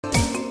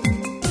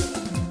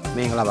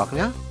မင်္ဂလာပါခင်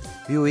ဗျာ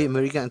VOA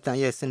American အတန်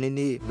ရဲ့စနေ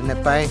နေ့မ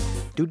နက်ပို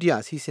င်းဒုတိယ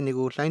အစီအစဉ်တွေ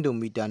ကိုလှိုင်း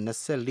တုံမီတာ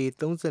24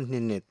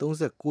 32နဲ့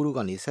39တို့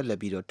ကနေဆက်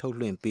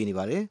လက်ပြီးတော့ထုတ်လွှင့်ပေးနေ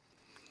ပါ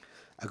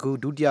တယ်အခု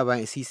ဒုတိယပို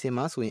င်းအစီအစဉ်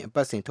မှာဆိုရင်အ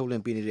ပတ်စဉ်ထုတ်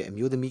လွှင့်ပေးနေတဲ့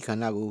အမျိုးသမီး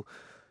ခန္ဓာကို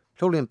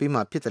ထုတ်လွှင့်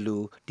ပေးမှာဖြစ်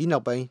တယ်လို့ဒီနော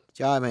က်ပိုင်း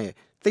ကြားရမယ်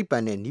သိပ္ပံ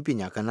နဲ့နည်းပ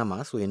ညာခန္ဓာမှာ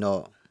ဆိုရင်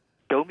တော့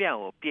ဒုံးပြန်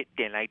ကိုပြစ်တ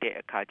င်လိုက်တဲ့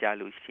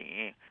အခါကြလို့ရှိ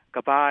ရင်က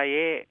မ္ဘာ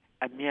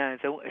ရဲ့အမြန်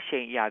ဆုံးအရှိ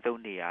န်အရဆုံး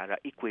နေရာ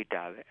ကတော့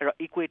equator ပဲအဲ့တော့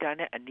equator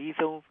နဲ့အ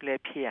နီးဆုံးလ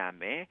ည်းဖြစ်ရ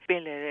မယ်ပ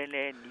င်လယ်လ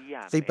ည်းနီး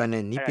ရမယ်သိပ္ပံ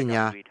နဲ့နည်းပ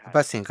ညာအပ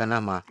တ်စဉ်ခန္ဓာ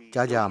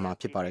မှာကြားကြရ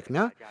မှာဖြစ်ပါတယ်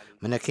ခင်ဗျာ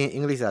မနက်ခင်း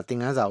အင်္ဂလိပ်စာသင်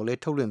ခန်းစာကိုလ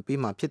ည်းထုတ်လွှင့်ပေး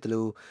မှာဖြစ်တယ်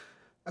လို့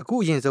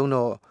အခုအ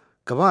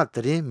ရင်ဆုံးတော့ကမ္ဘာ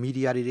သတ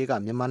င်းမီဒီယာတွေ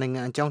ကမြန်မာနိုင်ငံ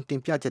အကြောင်း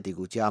တင်ပြချက်တွေ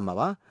ကိုကြားမှာ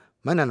ပါ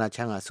မနန္ဒာချ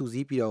မ်းက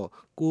စူးစီးပြီးတော့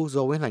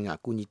ကိုဇော်ဝင်းလှိုင်က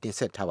အကူအညီတင်ဆ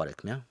က်ထားပါတယ်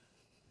ခင်ဗျာ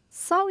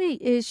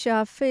Southeast Asia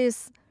face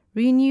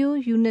renewed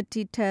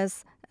unity test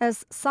as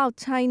South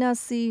China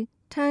Sea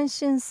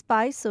tension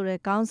spikes ဆိုတဲ့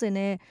ခေါင်း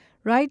စဉ်နဲ့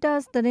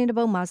Reuters သတင်းတစ်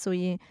ပုဒ်မှာဆို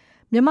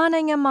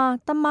ရင်မြန်မာနိုင်ငံ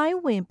မှာသမိုင်း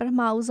ဝင်ပ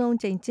ထမဦးဆုံး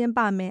ချိန်ကျင်း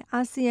ပမယ်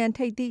အာဆီယံ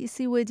ထိပ်သီးအ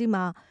စည်းအဝေးကြီး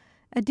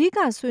မှာအဓိ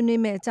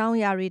ကဆွေးနွေးမဲ့အကြောင်း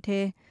အရာတွေထဲ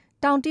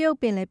တောင်တရုတ်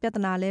ပင်လယ်ပြ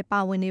ဿနာလ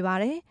ည်းပါဝင်နေပါ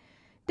တယ်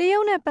။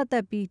တရုတ်နဲ့ပတ်သ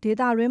က်ပြီးဒေ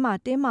သတွင်း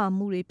မှာတ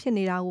င်းမာမှု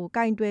တွေဖြစ်နေတာကို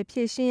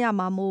ကင်တွယ်ဖြေရှင်းရ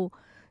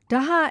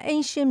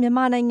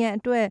မှာမို့ဒါဟာအိမ်ရှင်မြန်မာနိုင်ငံ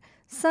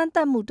အတွက်စမ်းသ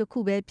ပ်မှုတစ်ခု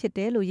ပဲဖြစ်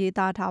တယ်လို့ရေး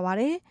သားထားပါ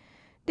တယ်။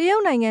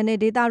တရုတ်နိုင်ငံ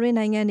နဲ့ဒေသတွ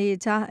င်းနိုင်ငံတွေအ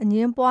ကြားအင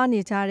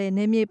င်းပွားနေကြတဲ့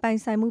နယ်မြေ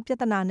ပိုင်ဆိုင်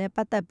မှုပြဿနာနဲ့ပ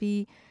တ်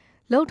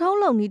သက်ပြီးလုံထုံး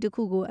လုံနည်းတစ်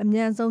ခုကိုအမြ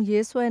န်ဆုံး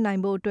ရေးဆွဲ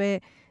နိုင်ဖို့အတွက်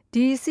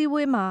ဒီအစည်းအ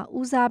ဝေးမှာ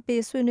ဦး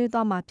စားပေးဆွေးနွေး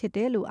သွားမှာဖြစ်တ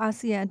ယ်လို့အာ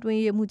ဆီယံအတွင်း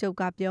ရေးမှူးချုပ်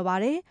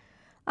ကပြောပါတယ်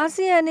။အာ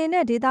ဆီယံ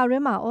အနေနဲ့ဒေ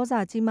သတွင်းမှာဩ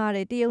ဇာကြီး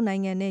မားတဲ့တရုတ်နို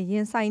င်ငံနဲ့ရ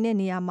င်ဆိုင်တဲ့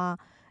နေရာ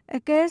မှာအ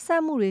ကဲ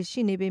စမ်းမှုတွေ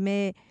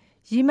ရှိနေပေမဲ့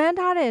ရည်မှန်း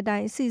ထားတဲ့အတို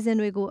င်းအစီအစဉ်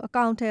တွေကို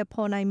အကော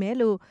င့်ထဲပေါ်နိုင်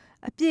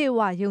မယ်လို့အပြည့်အ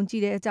ဝယုံကြ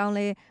ည်တဲ့အကြော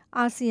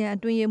င်းလဲအာဆီယံအ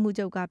တွင်းရေးမှူး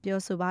ချုပ်ကပြော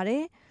ဆိုပါတ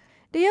ယ်။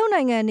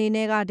တရုတ်နိုင်ငံ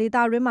အနေနဲ့ကဒေသ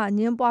တွင်းမှာ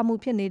ညှင်းပွားမှု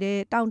ဖြစ်နေ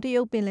တဲ့တောင်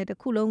တရုတ်ပင်လယ်တစ်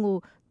ခုလုံး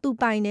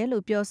ကိုသူပိုင်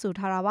တယ်လို့ပြောဆို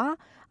ထားတာပါ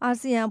။အာ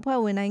ဆီယံ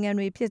အဖွဲ့ဝင်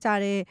နိုင်ငံတွေဖြစ်ကြ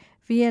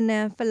တဲ့ဗီယက်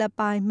နမ်၊ဖိ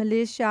လစ်ပိုင်၊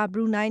မလေးရှား၊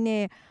ဘရူနို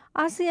င်းနဲ့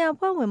အာဆီယံ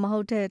အဖွဲ့ဝင်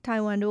မဟုတ်တဲ့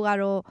ထိုင်ဝမ်တို့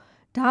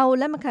ကတော့ဒါကို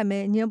လက်မခံပဲ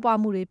ညှ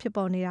င်းပွားမှု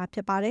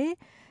တွေဖြစ်ပေါ်နေတာဖြစ်ပါတယ်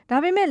။ဒါ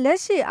ပေမဲ့လက်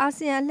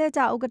ရှိအာဆီယံအလှ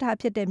ည့်ကျဥက္ကဋ္ဌ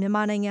ဖြစ်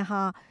တဲ့မြန်မာနိုင်ငံ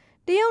ဟာ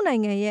တရုတ်နို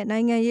င်ငံ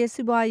ရဲ့နိုင်ငံ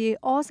ရေးစီးပွား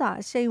ရေးဩဇာ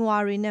အရှိန်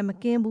အဝါတွေနဲ့မ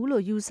ကင်း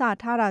ဘူးလို့ယူဆ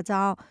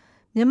ထားတာကြောင့်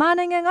မြန်မာ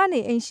နိုင်ငံကနေ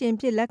အိမ်ရှင်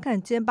ဖြစ်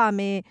လက်ခံကျင်း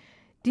ပမယ်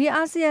ဒီ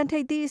အာဆီယံထိ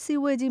ပ်သီးအစည်း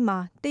အဝေးကြီး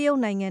မှာတရုတ်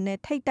နိုင်ငံနဲ့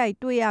ထိပ်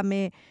တိုက်တွေ့ရ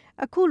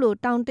မယ်အခု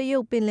လိုတောင်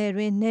တရုတ်ပင်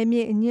လယ်တွင်နယ်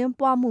မြေအငင်း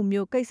ပွား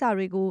မှုမျိုးကိစ္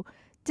စတွေ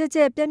ကိုကြဲ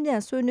ကြဲပြန့်ပြ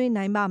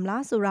န့်ဆွေးနွေးနိုင်ပါ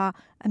မလား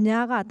ဆိုတာအ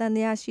များကတန်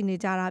တရား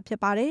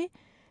ရှိနေကြတာဖြစ်ပါတယ်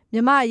။မြ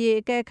န်မာအရေး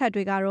အကဲခတ်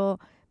တွေကတော့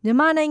မြန်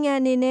မာ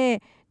နိုင်ငံအနေ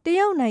နဲ့တ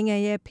ရုတ်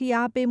နိုင်ငံရဲ့ဖိ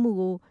အားပေး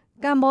မှုကို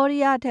ကမ္ဘော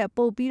ဒီးယား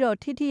ထက်ပိုပြီးတော့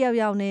ထိထိ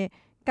ရောက်ရောက်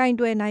နဲ့ကင်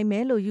တွယ်နိုင်မ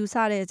ယ်လို့ယူ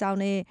ဆတဲ့အကြောင်း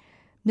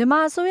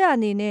နဲ့မြန်မာအစိုးရအ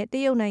နေနဲ့တ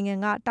ရုတ်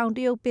နိုင်ငံကတောင်တ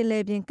ရုတ်ပင်လ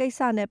ယ်ပြင်ကိစ္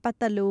စနဲ့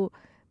ပတ်သက်လို့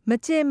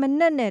မချေ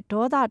မနှက်နဲ့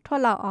ဒေါသထွ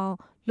က်လောက်အောင်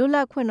လွတ်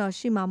လပ်ခွင့်တော့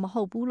ရှိမှာ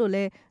မဟုတ်ဘူးလို့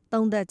လည်း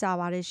သုံး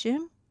သပ်ကြပါတယ်ရှင်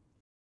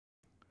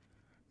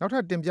။နောက်ထ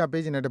ပ်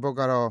တင်ပြပေးခြင်းတဲ့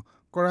တစ်ပုဒ်ကတော့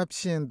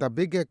Corruption the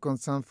biggest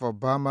concern for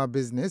Burma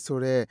business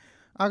ဆိုတဲ့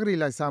အဂတိ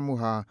လိုက်စား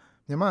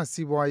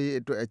မှုဟာမြန်မာစီးပွား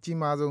ရေးအတွက်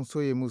အကြီးမားဆုံး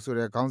စိုးရိမ်မှုဆို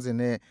တဲ့ခေါင်းစဉ်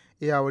နဲ့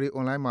ARD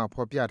online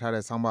မှာဖော်ပြထား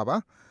တဲ့ဆောင်းပါးပါ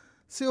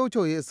။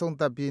စစ်အုပ်ချုပ်ရေးအဆုံး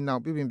သတ်ပြီးနော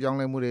က်ပြုပြင်ပြောင်း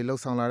လဲမှုတွေ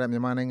လှုပ်ဆောင်လာ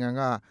တဲ့မြန်မာနိုင်ငံ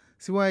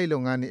ကစီးပွား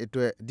ရေးလုပ်ငန်းတွေ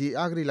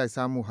အတွက်ဒီအဂတိလိုက်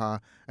စားမှုဟာ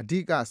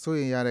အဓိကစိုး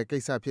ရိမ်ရတဲ့ကိ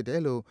စ္စဖြစ်တ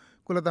ယ်လို့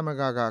ကုလသ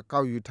မဂ္ဂကကော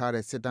က်ယူ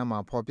ထားတဲ့စစ်တမ်းမှာ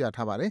ဖော်ပြ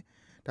ထားပါတယ်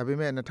။ဒါပေ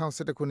မဲ့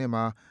2011ခုနှစ်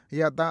မှာအ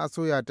ရပ်သား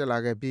အစိုးရ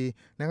တက်လာခဲ့ပြီး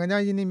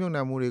နိုင်ငံခြားယင်းနှိ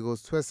မ့်ညွတ်နှံမှုတွေ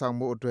ကိုဆွဲ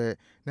ဆောင်မှု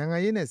အတွက်နိုင်ငံ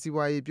ရေးနဲ့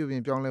စီးပွားရေး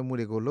ပြုပြင်ပြောင်းလဲ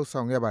မှုတွေကိုလှုပ်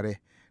ဆောင်ခဲ့ပါတယ်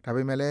။ဒါ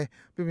ပေမဲ့လ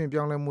ည်းပြုပြင်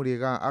ပြောင်းလဲမှု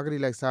တွေကအဂတိ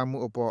လိုက်စား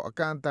မှုအပေါ်အက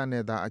န့်အ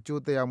သတ်နဲ့သာ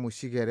အကျိုးသက်ရောက်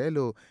မှုရှိခဲ့တယ်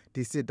လို့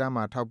ဒီစစ်တ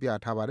မ်းမှာ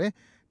ထောက်ပြထားပါတယ်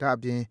။ဒါ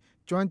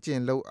အပြင်ကျွ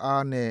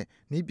မ်းကျင်လုပ်အား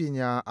နဲ့နည်းပ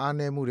ညာ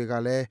အားနည်းမှုတွေက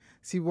လည်း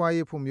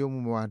စီးပွားရေးဖွံ့ဖြိုးမှု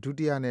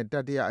မှာဒုတိယနဲ့တ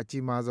တိယအ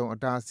ကြီးမားဆုံးအ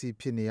တားအ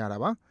ဆီးဖြစ်နေရတာ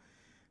ပါ။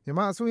မြန်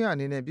မာအစိုးရ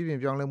အနေနဲ့ပြည်ပြင်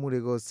ပြောင်းလဲမှု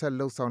တွေကို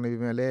ဆက်လုပ်ဆောင်နေပေ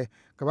မဲ့လ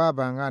ည်းကမ္ဘာ့ဘ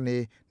ဏ်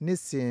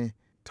ကနေနှစ်စဉ်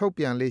ထုတ်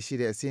ပြန်လေ့ရှိ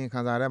တဲ့အစီ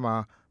ရင်ခံစာထဲမှာ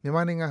မြန်မာ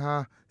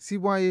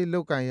နိုင်ငံဟာစီးပွား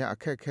ရေးလုပ်ကိုင်ရအ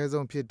ခက်အခဲ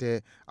ဆုံးဖြစ်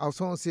တဲ့အောက်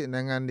ဆုံးအဆ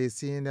င့်နိုင်ငံ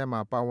တွေစီး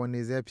ရင်ထဲမှာပါ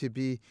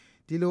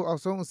ဝင်နေဆဲဖြစ်ပြီးဒီလို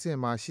အောက်ဆုံးအဆင့်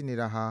မှာရှိနေ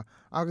တာဟာ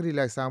အဂတိ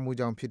လိုက်စား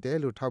မှုကြောင့်ဖြစ်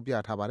တယ်လို့ထောက်ပြ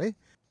ထားပါတယ်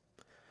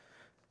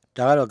။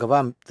ဒါကတော့ကမ္ဘာ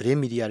သတ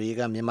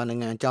င်းမီဒီယာတွေကမြန်မာနိုင်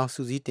ငံအကြောင်း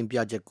စူးစီး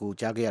တင်ပြချက်ကို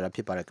ကြားခဲ့ရတာဖြ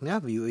စ်ပါတယ်ခင်ဗျာ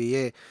VOA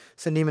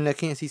ရဲ့စနေမနက်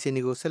ခင်းအစီအ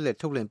စဉ်တွေကိုဆက်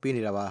လက်ထုတ်လွှင့်ပေး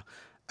နေတာပါ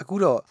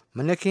အခုတော့မ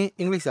နက်ခ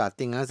င်းအင်္ဂလိပ်စာ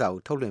သင်ခန်းစာကို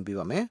ထုတ်လွှင့်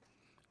ပေးပါမယ်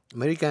။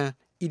 American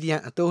Idiom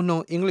အသုံးနှု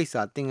န်းအင်္ဂလိပ်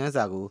စာသင်ခ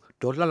န်းစာကို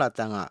ဒေါ်လှလှ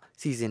တန်း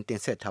ကစီစဉ်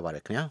တင်ဆက်ထားပါတ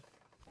ယ်ခင်ဗျာ။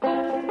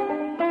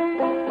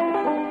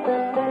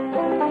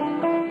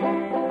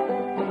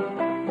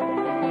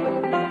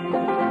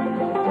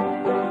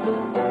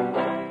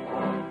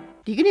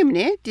ဒီကနေ့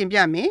မနေ့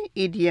တင်ပြမယ်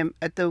idiom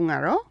အသုံးက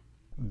တော့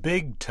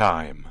big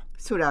time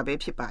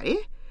ဆိုတာပဲဖြစ်ပါတယ်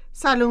။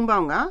စာလုံး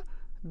ပေါင်းက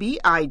big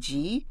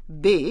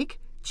big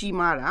ကြီး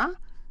မားတာ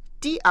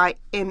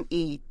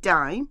time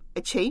time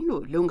အချိန်လို့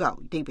လုံး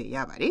ကောက်အဓိပ္ပာယ်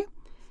ရပါတယ်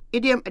။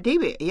 idiom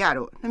အဓိပ္ပာယ်အ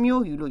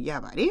ရတော့နှမျိုးယူလို့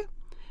ရပါတယ်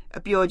။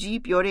အပျော်ကြီး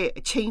ပြော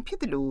တဲ့အ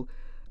ချိန်ဖြစ်တယ်လို့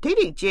ဒိတ်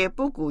ဒိတ်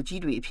ကျဲပုဂ္ဂိုလ်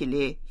ကြီးတွေအဖြစ်လဲ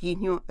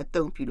ရည်ညွှန်းအ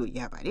သုံးပြုလို့ရ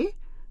ပါတယ်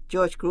။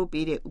 George Group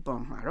ပေးတဲ့ဥပမာ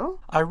မှာတော့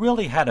I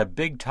really had a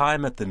big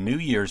time at the New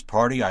Year's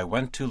party I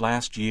went to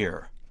last year.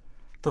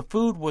 The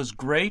food was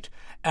great,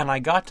 and I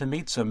got to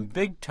meet some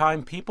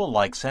big-time people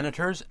like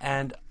senators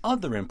and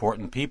other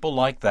important people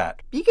like that.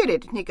 ပြီးခဲ့တဲ့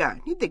နှစ်က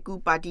နှစ်တကူ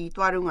ပါတီ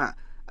သွားတော့က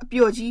အ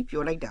ပျော်ကြီး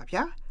ပျော်လိုက်တာ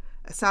ဗျာ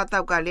အစား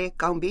တောက်ကလည်း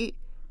ကောင်းပြီ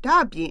ဒါ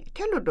အပြင်အထ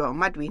က်လွှတ်တော်အ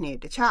မတ်တွေနဲ့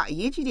တခြားအ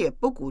ရေးကြီးတဲ့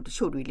ပုဂ္ဂိုလ်တ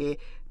ချို့တွေလည်း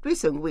တွေ့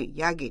ဆုံခွင့်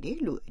ရခဲ့တယ်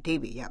လို့အဓိ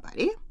ပ္ပာယ်ရပါ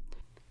တယ်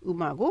ဥပ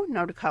မာကို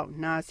နောက်တစ်ခေါက်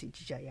နားဆင်ကြ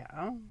ည့်ကြရ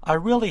အောင် I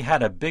really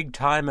had a big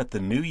time at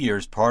the New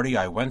Year's party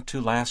I went to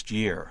last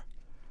year.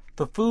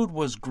 The food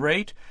was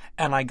great,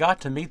 and I got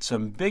to meet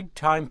some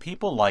big-time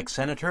people like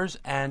senators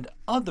and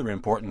other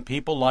important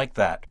people like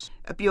that.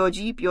 အပျော်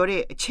ကြီးပြော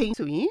တဲ့အချိန်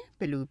ဆိုရင်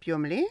ဘယ်လိုပြော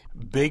မလဲ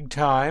Big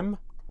time?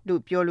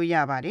 လို့ပြောလို့ရ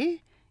ပါတယ်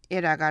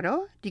အဲ့ဒါက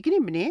တော့ဒီက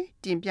နေ့မနေ့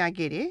တင်ပြ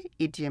ခဲ့တဲ့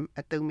idiom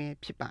အသုံးပဲ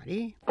ဖြစ်ပါတ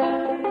ယ်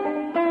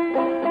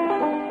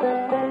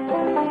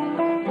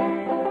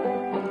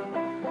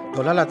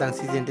ဒေါ်လာလာတန်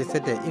စီစဉ်တစ်ဆ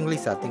က်တဲ့အင်္ဂလိ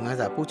ပ်စာသင်ခန်း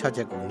စာပို့ချချ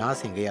က်ကိုနား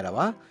ဆင်ခဲ့ရတာ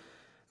ပါ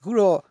အခု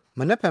တော့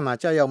မနက်ဖြန်မှာ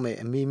ကြာရောက်မဲ့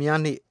အမေများ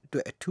နေ့အတွ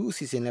က်အထူးအ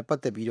စီအစဉ်နဲ့ပတ်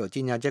သက်ပြီးတော့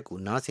ကြီးညာချက်ကို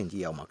နားဆင်ကြ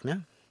ည့်အောင်ပါခင်ဗျာ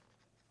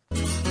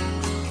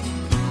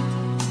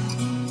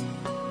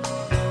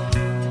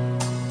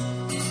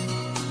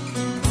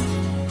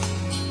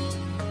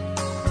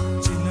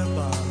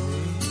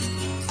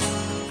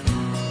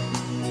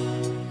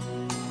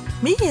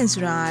မိခင်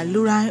ဆိုတာ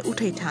လူတိုင်းဥ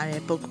ထိတ်ထား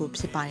တဲ့ပုံကို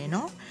ဖြစ်ပါတယ်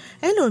နော်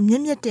အဲ့လိုမြ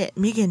င့်မြတ်တဲ့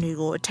မိခင်တွေ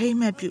ကိုအထိတ်အ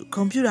မှတ်ပြု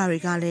ကွန်ပျူတာတွေ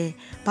ကလည်း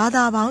ဘာ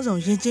သာပေါင်းစုံ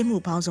ယဉ်ကျေးမှု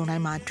ပေါင်းစုံတို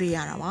င်းမှာတွေ့ရ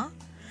တာပါ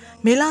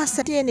မေလ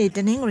17ရက်နေ့တ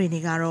နင်္ဂနွေ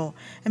နေ့ကတော့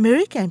အမေ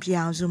ရိကန်ပြည်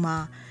အောင်စုမှာ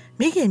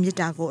မိခင်မြတ်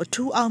တာကိုအ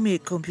ထူးအောက်မေ့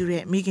ကွန်ပျူတာ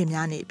မိခင်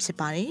များနေ့ဖြစ်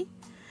ပါတယ်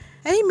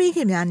အဲ့ဒီမိခ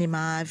င်များနေ့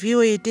မှာ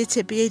VOA တစ်ချ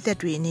စ်ပရိသတ်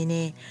တွေအနေ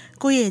နဲ့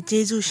ကိုယ့်ရဲ့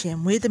ကျေးဇူးရှင်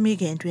မွေးသမီး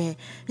ခင်တွေ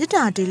မြတ်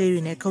တာတေးလေး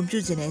တွေနဲ့ကွန်ပျူ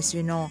တာနဲ့ဆိုရ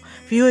င်တော့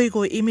VOA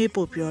ကို email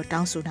ပို့ပြီးတော့တော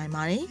င်းဆိုနိုင်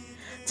ပါတယ်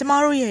ကျမ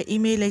တို့ရဲ့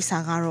email လိပ်စာ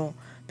ကတော့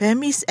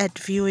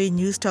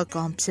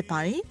burmese@voanews.com ဖြစ်ပါ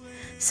တယ်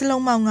။စ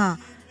လုံးပေါင်းက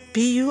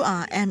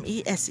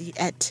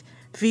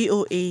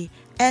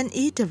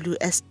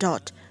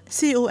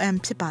burmese@voanews.com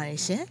ဖြစ်ပါတယ်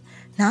ရှင်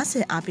။နားဆ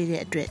င်အားပေး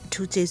တဲ့အတွက်အ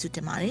ထူးကျေးဇူးတ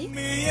င်ပါတယ်။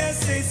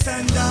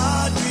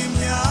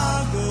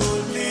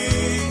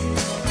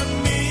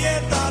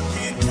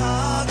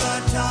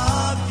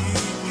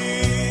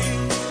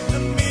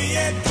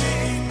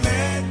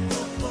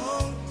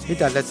မိ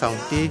တာလက်ဆောင်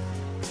တီး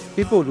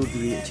ပြပို့လူ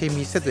တွေအချိန်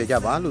မီဆက်သွယ်ကြ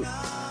ပါလို့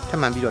ထ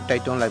ပ်မံပြီးတော့တို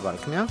က်တွန်းလိုက်ပါရ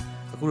ခင်ဗျာ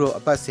အခုတော့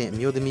အပတ်စဉ်အ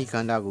မျိုးသမီးခ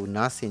န္ဓာကို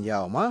နားဆင်ကြ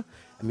အောင်ပါ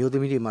အမျိုးသ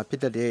မီးတွေမှာဖြ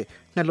စ်တတ်တဲ့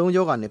နှလုံး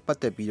ရောဂါနဲ့ပတ်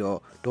သက်ပြီးတော့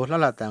ဒေါ်လှ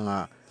လှတန်းက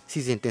စီ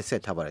စဉ်တင်ဆ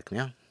က်ထားပါတယ်ခင်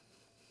ဗျာ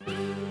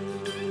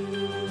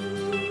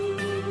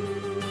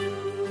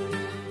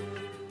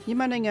မြန်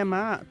မာနိုင်ငံ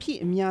မှာအဖြစ်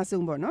အများ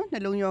ဆုံးပေါ့နော်နှ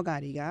လုံးရောဂါ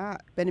တွေက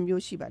ဘယ်နှ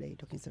မျိုးရှိပါလဲ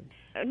ဒေါက်ခင်ဆို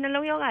နှ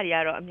လုံးရောဂါတွေက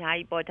တော့အများ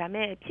ကြီးပေါ့ဒါပေ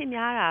မဲ့ဖြစ်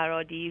များတာ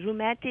တော့ဒီ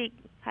rheumatic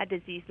heart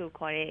disease လို့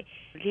ခေါ်တဲ့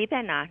လေးဘ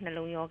က်နာနှ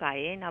လုံးရောဂါ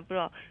ရဲ့နောက်ပြီး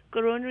တော့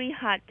coronary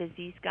heart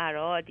disease က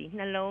တော့ဒီ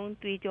နှလုံး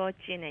သွေးကြော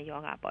ကျဉ်တဲ့ရော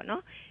ဂါပေါ့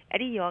နော်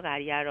အဲ့ဒီရောဂါ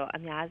တွေကတော့အ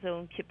များ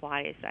ဆုံးဖြစ်ပွား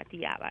တယ်ဆိုတာသိ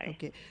ရပါတယ်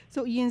Okay so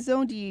အရင်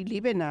ဆုံးဒီ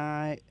လေးဘက်နာ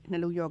နှ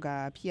လုံးရောဂါ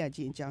ဖြစ်ရခြ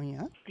င်းအကြောင်းရ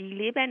င်းဒီ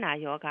လေးဘက်နာ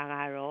ရောဂါက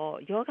တော့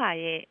ရောဂါ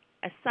ရဲ့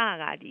အစ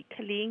ကဒီက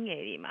လေးင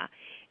ယ်တွေမှာ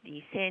ဒီ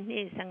10နှ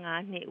စ်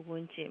15နှစ်ဝ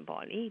န်းကျင်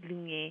ပေါ့လေလူ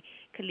ငယ်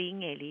ကလေး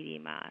ငယ်လေးတွေ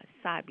မှာ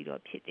စပြီး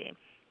တော့ဖြစ်တယ်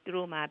သူ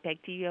တို့မှာ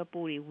bacteria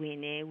ပိုးတွေဝ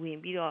င်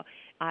ပြီးတော့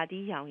အာ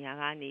သီးရောင်ရာ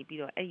ကနေပြီး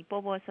တော့အဲ့ဒီ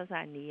ပေါ်ဆဆ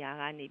နေရာ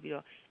ကနေပြီး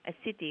တော့အ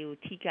ဆစ်တွေကို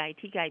ထိခိုက်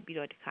ပြီး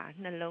တော့တခါ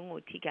နှလုံး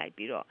ကိုထိခိုက်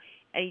ပြီးတော့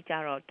အဲ့ဒီကြ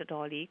တော့တော်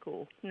တော်လေးကို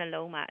နှ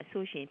လုံးမှာအ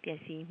ဆိုးရှင်ပျက်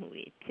စီးမှု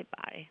တွေဖြစ်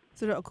ပါတယ်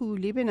ဆိုတော့အခု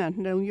လေးဘက်နာ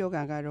နှလုံးရော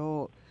ဂါက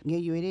တော့င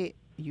ယ်ရွယ်တဲ့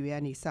အရွယ်က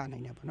နေစနို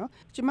င်တာပေါ့နော်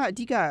ကျမအ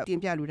ဓိကတင်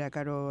ပြလိုတာက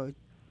တော့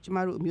ကျမ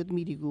တို့အမျိုးသ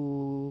မီးတွေကို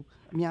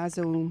အများ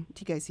ဆုံး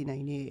ထိခိုက်စေနို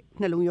င်တဲ့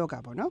နှလုံးရောဂါ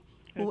ပေါ့နော်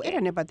အဲ့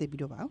ဒါနဲ့ပတ်သက်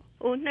ပြီးတော့ပါ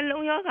နှ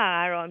လုံးရောဂါက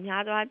တော့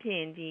များသောအားဖြ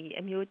င့်ဒီ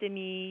အမျိုးသ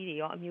မီးတွေ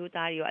ရောအမျိုး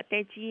သားတွေရောအသ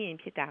က်ကြီးရင်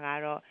ဖြစ်တာက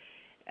တော့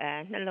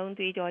နှလုံး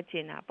သွေးကြောကျ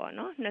ဉ်တာပေါ့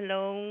နော်နှ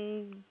လုံး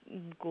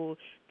ကို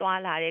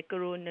သွားလာတဲ့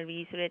coronary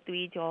ဆိုတဲ့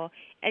သွေးကြော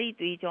အဲ့ဒီ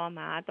သွေးကြော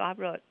မှာသွား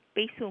ပြီးတော့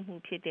ပိတ်ဆို့မှု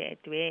ဖြစ်တဲ့အ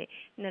တွက်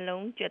နှ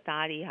လုံးကြွက်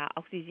သားတွေဟာ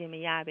အောက်ဆီဂျင်မ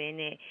ရဘဲ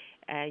နဲ့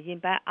ရင်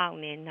ဘတ်အောက်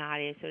နဲ့နာ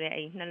တယ်ဆိုတဲ့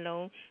အဲ့နှ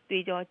လုံး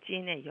သွေးကြောကျ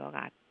ဉ်တဲ့ရော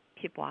ဂါ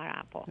ဖြစ်ပွားတာ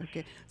ပေါ့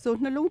Okay so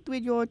နှလုံး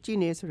သွေးကြောကျဉ်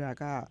နေဆိုတာ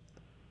က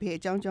ဘယ်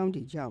အကြောင်းကြောင့်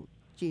ဒီကြောင့်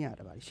ကျင့်ရ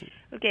တာပါလိမ့်ရှင်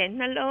Okay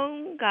နှလုံး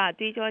က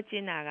သွေးကြောကျ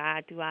ဉ်တာက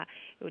သူက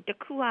တ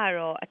ခုက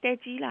တော့အသက်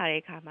ကြီးလာ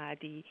တဲ့အခါမှာ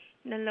ဒီ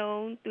နှ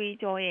လုံးသွေး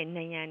ကြောရဲ့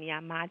နံရံတွေက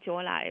မာကြော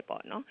လာတယ်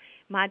ပေါ့နော်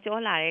မာကြော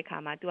လာတဲ့အခါ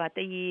မှာသူကတ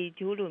ရေ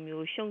ကျိုးလို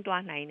မျိုးရှုံ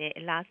သွားနိုင်တဲ့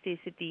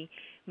elasticity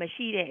မ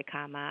ရှိတဲ့အ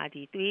ခါမှာ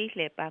ဒီသွေး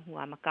လှည့်ပတ်မှု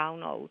ကမကောင်း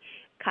တော့ဘူး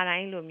ခါတို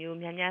င်းလိုမျိုး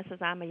များဆ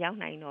ဆမရောက်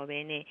နိုင်တော့ဘဲ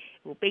နဲ့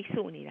ပိတ်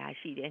ဆို့နေတာ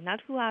ရှိတယ်နောက်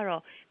တစ်ခုက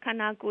တော့ခန္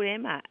ဓာကိုယ်ထဲ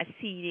မှာအ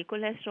ဆီတွေ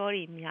cholesterol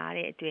တွေများ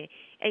တဲ့အတွက်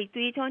အဲ့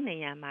သွေးကြောနံ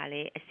ရံမှာလ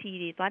ည်းအဆီ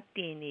တွေသွားတ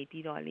င်နေ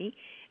ပြီးတော့လေ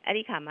အဲ့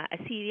ဒီခါမှာအ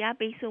ဆီတွေက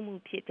ပိတ်ဆို့မှု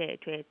ဖြစ်တဲ့အ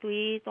တွက်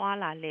သွေးသွား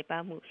လာလှည့်ပ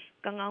တ်မှု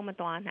ကောင်းကောင်းမ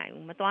သွားနိုင်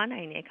ဘူးမသွား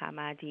နိုင်တဲ့အခါ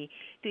မှာဒီ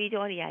သွေး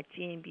ကြောတွေကကျ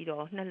ဉ်ပြီး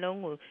တော့နှလုံး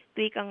ကို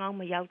သွေးကောင်းကောင်း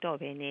မရောက်တော့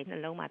ဘဲနဲ့နှ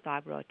လုံးမှာ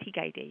သွားပြီးတော့ထိ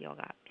ခိုက်တဲ့ယော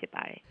ဂဖြစ်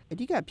ပါတယ်အ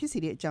ဓိကဖြစ်စေ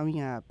တဲ့အကြောင်းရ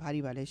င်းကဘာ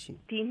တွေပါလဲရှင်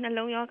ဒီနှ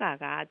လုံးယောဂ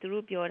ကသူ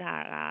တို့ပြောတာ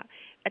က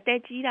အသက်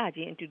ကြီးတာချ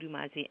င်းအတူတူမှ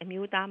ဆိုရင်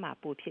အမျိုးသားမှာ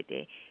ပိုဖြစ်တ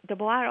ယ်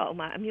တဘောကတော့ဥ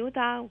မာအမျိုး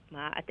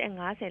သားမှာအသက်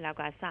50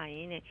လောက်ကစရ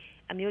င်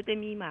နဲ့အမျိုးသ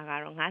မီးမှာ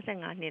ကတော့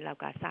55နှစ်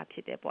လောက်က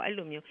စဖြစ်တယ်ပေါ့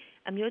အဲ့လို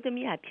မျိုးအမျိုးသ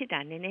မီးကဖြစ်တာ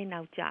နည်းနည်း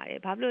နောက်ကျတယ်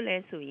ဘာဖြစ်လို့လဲ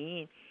ဆိုရ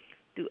င်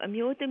သူ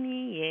အမျိုး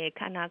သမီး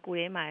ရဲ့ခန္ဓာ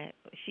ကိုယ်ထဲမှာ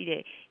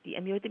ရှိတဲ့ဒီ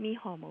အမျိုးသမီး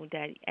ဟော်မု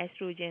န်းဓာတ်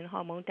estrogen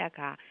ဟော်မု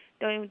န်းဓာတ်က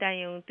တော်ရုံတန်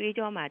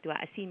ရုံသွေးကြောမှာသူ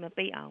ကအဆီ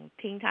မပိတ်အောင်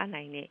ထိန်းထား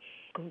နိုင်တဲ့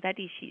ဂုဏ်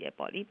သတ္တိရှိ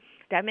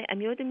တယ်ပေါ့လေဒါပေမဲ့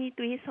အမျိုးသမီး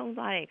သွေးဆုံး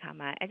သွားတဲ့အခါ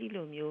မှာအဲ့ဒီ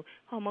လိုမျိုး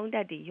ဟော်မု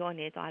န်းဓာတ်တွေညော့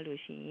နေသွားလို့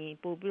ရှိရင်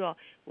ပို့ပြီးတော့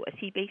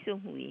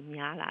အဆီပိတ်ဆို့မှု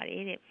တွေများလာတ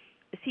ယ်တဲ့အ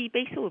ဆီပိ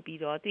တ်ဆို့ပြီး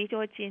တော့သွေး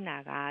ကြောကျဉ်တာ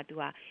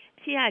ကသူက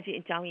ဖြစ်ရခြင်း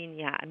အကြောင်းရင်း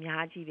တွေက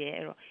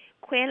အများကြီးပဲအဲ့တော့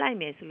ခွဲလိုက်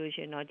မယ်ဆိုလို့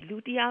ရှိရင်တော့လူ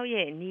တစ်ယောက်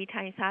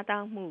ရဲ့နေထိုင်စားသော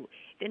က်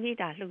မှုတ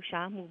နေ့တာလှုပ်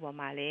ရှား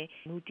မှုပေါ်မှာလည်း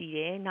မူတည်တ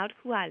ယ်နောက်တစ်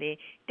ခုကလ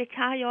ည်းတ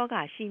ခြားယောဂ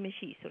ရှိမ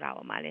ရှိဆိုတာ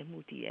ပေါ်မှာလ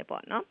ည်းမူတည်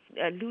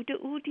တယ်ပေါ့နော်လူတ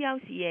ဦးတယောက်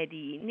စီ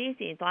ရဲ့ဒီနေ့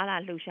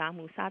စဉ်သွားလာလှုပ်ရှား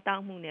မှုစား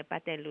သောက်မှုနဲ့ပ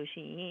တ်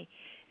သက်လို့ရှိ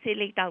ရင်ဆေး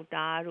လိပ်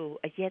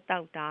တောက်တာတို့အရက်တော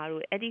က်တာ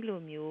တို့အဲ့ဒီလို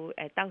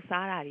မျိုးတောက်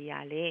စားတာတွေ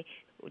ကလ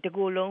ည်းတ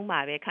ကူလုံး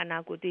ပါပဲ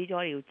ခန္ဓာကိုယ်သွေး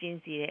ကြောတွေကိုကျဉ်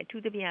စေတယ်အ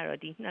ထူးသဖြင့်ကတော့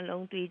ဒီနှ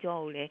လုံးသွေးကြော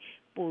ကိုလ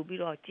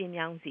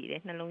ည်းပို့ပြီးတော့ကျဉ်မြောင်းစေ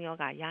တယ်နှလုံးယော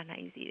ဂရ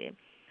နိုင်စေတယ်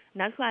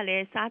နောက်တစ်ခါ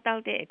လည်းစားတော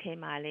က်တဲ့အ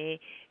ထက်မှာလည်း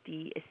ဒီ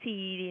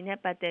အဆီတွေ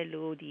နဲ့ပတ်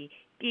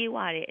သက်လို့ဒီပြေးဝ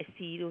တဲ့အ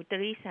ဆီတို့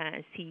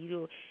တရိษံအဆီ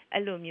တို့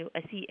အဲ့လို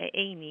မျိုးအဆီ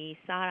အိမ်ကြီး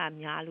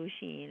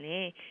စားတာများလို့ရှိရင်လ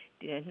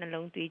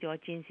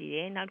ည်းနှလုံးသွေးကြောကျဉ်စီတ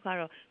ယ်နောက်တစ်ခါ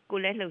တော့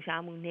ကိုယ်လက်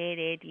လှုပ်ရှားမှုနည်း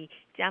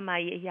တယ်ဒီကျန်းမာ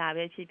ရေးအရာပဲ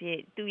ဖြစ်ဖြစ်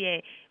သူ့ရဲ့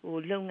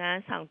လုပ်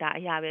ငန်း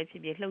ဆောင်တာအရာပဲဖြ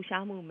စ်ဖြစ်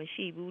လှုပ်ရှားမှုမရှိ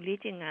ဘူးလေ့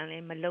ကျင့်ခန်းလ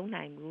ည်းမလုပ်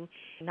နိုင်ဘူး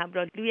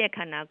နောက်ပြီးတော့လူရဲ့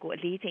ခန္ဓာကိုယ်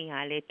အလေးချိန်က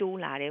လည်းတိုး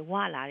လာတယ်ဝ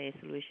လာ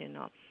တယ်ဆိုလို့ရှိရင်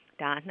တော့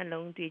ဒါနှ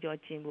လုံးသွေးကြော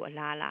ကျဉ်ဖို့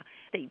အလား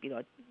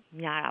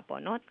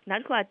လားတိတ်ပြီးတော့များတာပေါ့နော်နောက်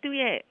တစ်ခါသူ့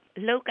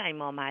ရဲ့အလောက်ကင်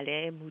ပေါ်မှာလ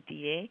ည်းမူတ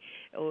ည်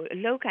တယ်အ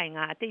လောက်ကင်ကအ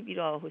တိတ်ပြီး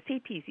တော့စိ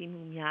တ်ဖိစီးမှု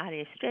များ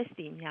တယ် stress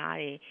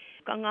တွေများတယ်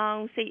ကောင်း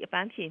ကောင်းစိတ်အပ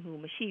န်းဖြေ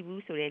မှုမ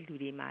ရှိဘူးဆိုတဲ့လူ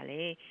တွေမှာ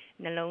လည်း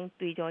နှလုံး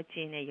သွေးကြောကျ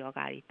ဉ်တဲ့ယော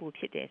ဂတွေ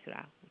ပိုဖြစ်တယ်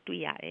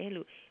ဆိုတာတွေ့ရ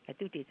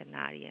တယ်လို့သူတေသ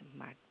နာ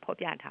တွေမှာဖော်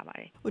ပြထားပါတ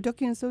ယ်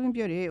ဒေါက်တာဆို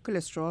ရင်ပြောတယ်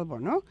cholesterol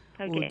ပေါ့နော်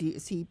ဒီ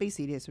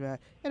အဆီပိတ်စေတယ်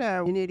ဆိုတာအဲ့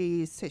ဒါနည်းနည်း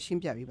လေးဆက်ရှ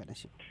င်းပြပေးပါ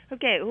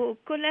လားရှင်ဟုတ်ကဲ့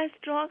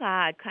cholesterol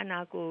ကခန္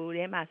ဓာ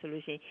ကိုယ်ထဲမှာ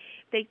ဆိုလို့ရှိ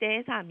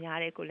ရင်တိတ်တဲဆများ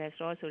တဲ့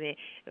cholesterol ဆိုတဲ့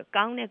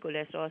ကောင်းတဲ့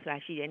cholesterol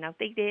ဆိုတာရှိတယ်နောက်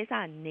တိတ်တဲ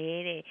ဆန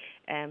ည်းတဲ့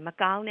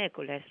မကောင်းတဲ့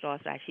cholesterol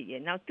ဆိုတာရှိ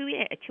တယ်နောက်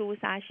သူ့ရဲ့အချိုး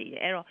အစားရှိတယ်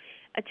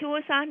အဲ့တော့အ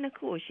ချိုးအ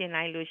စားနှစ်ခုကိုရှ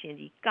င်းလိုက်လို့ရှင်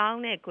ဒီ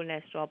ကောင်းတဲ့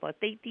cholesterol ပေါ့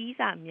တိတ်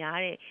သီးဆများ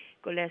တဲ့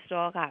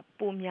cholesterol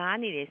ကပိုများ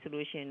နေတယ်ဆို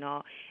လို့ရှင်တော့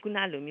ခု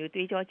နလို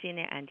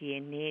မျိုးသွေးကြောကျဉ်တဲ့အန်တီရဲ့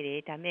နည်း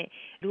တယ်ဒါပေမဲ့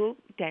low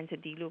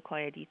density လို့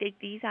ခေါ်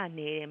တဲ့ဒီတိတ်သီးဆန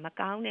ည်းတဲ့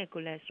မကောင်းတဲ့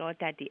cholesterol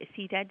ဓာတ်တွေအ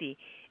ဆီဓာတ်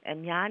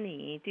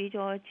တွေများနေရင်သွေး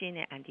ကြောကျဉ်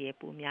တဲ့အန်တီ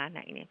ရဲ့ပိုများ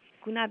နိုင်တယ်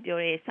ခု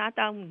နပြောတဲ့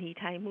စားတောက်နေ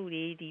ထိုင်မှု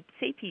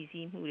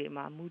တွေဒီစိတ်ဖိစီးမှုတွေ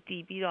မှာမူတ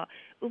ည်ပြီးတော့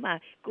ဥပမာ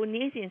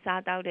ကိုနေ့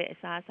စဉ်စားတောက်တဲ့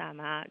အစား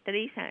အစာမှာ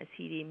တရိษံအ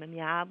ဆီတွေမ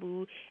များ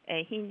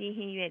ဘူးဟင်းကြီးဟ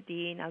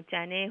င်းရွက်တွေ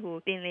နောက်ကျန်တဲ့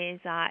ပင်လယ်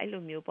စားအဲ့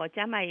လိုမျိုးပေါ့ကျ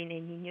န်းမာရေး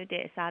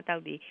နဲ့ညီညွတ်တဲ့အစား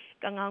တောက်တွေ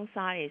ကောင်းကောင်း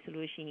စားရ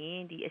ဆိုလို့ရှိ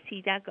ရင်ဒီအ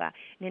ဆီဓာတ်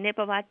ကနည်းန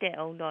ည်းပါးပါးတက်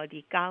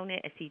အောင်တော့ဒီကော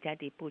င်းတဲ့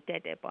အဆီဓာတ်တွေပိုတ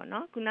က်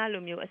တယ်ပေါ့နော်ခုန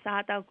လိုမျိုး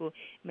အစားတောက်ကို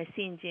မစ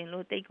င်ကျင်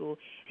လို့တိတ်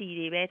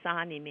ကိုဆီတွေပဲ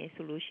စားနေမယ်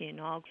ဆိုလို့ရှိ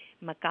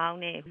ရင်တော့မကောင်း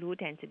တဲ့ low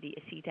density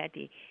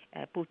အဆီဓာတ်တွေ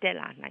ပိုတက်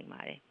လာ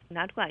နိုင်ပါတယ်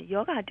နောက်တစ်ခါ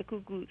ယောဂ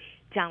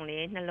တစ်ခုခုကြောင့်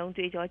လည်းနှလုံး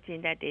သွေးကြောကျ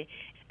ဉ်တတ်တယ်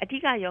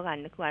အဓိကယောဂ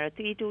နှစ်ခု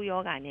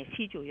ကတော့သွေးတိုးယောဂနဲ့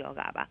ဆီးချိုယော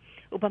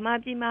ဂပါဗမာ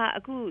ပြည်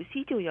မှာအခု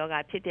ဆီးချိုယော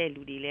ဂဖြစ်တဲ့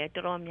လူတွေလ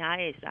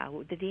ည်းတော်တော်များတယ်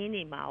ဆိုတာသတင်း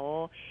တွေမှာ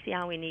ရောဆ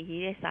ရာဝန်တွေ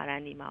ရေးတဲ့စာ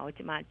တမ်းတွေမှာ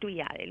ရောကျွန်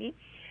မတွေ့ရတယ်လी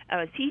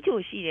အဲ့တော့ဆီးချို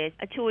ရှိတယ်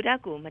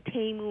အချိုဓာတ်ကို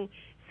မထိန်ဘူး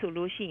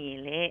ဆိုလို့ရှိ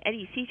ရင်လည်းအဲ့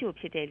ဒီ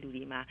ဆီးချိုဖြစ်တဲ့လူ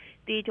တွေမှာ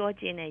သွေးကြော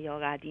ကျဉ်တဲ့ယော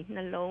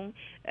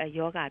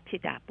ဂဒီနှလုံးယော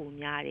ဂဖြစ်တာပို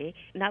များ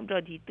တယ်နောက်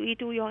တော့ဒီသွေး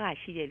တိုးယောဂ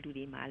ရှိတဲ့လူ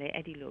တွေမှာလည်း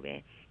အဲ့ဒီလိုပဲ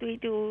သွေး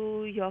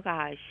တိုးယောဂ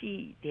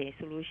ရှိတယ်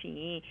ဆိုလို့ရှိ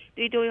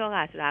ရင်သွေးတိုးယော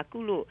ဂဆိုတာကု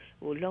လို့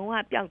လုံး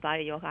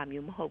ဝပျောက်သွားတဲ့ယောဂ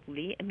မျိုးမဟုတ်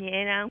ဘူးလေအ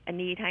မြဲတမ်းအ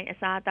နေထိုင်အ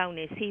စားအ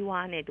သောက်နဲ့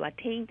ဆေးဝါးနဲ့သူက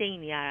ထိမ့်သိမ့်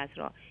နေရတာဆို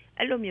တော့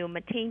အဲ့လိုမျိုးမ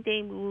ထိ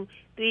မ့်သိမ့်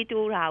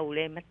ဘူးသွေးတိုးတာကို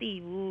လည်း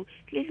မသိဘူး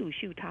လှစ်လူ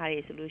ရှုထား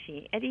တယ်ဆိုလို့ရှိရ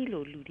င်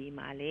အဲ့ဒီလိုလူ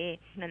တွေမှာလည်း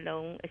နှ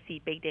လုံး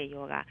အဆီပိတ်တဲ့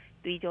ယောဂ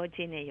သွေးကြောကျ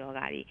ဉ်တဲ့ယော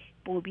ဂတွေ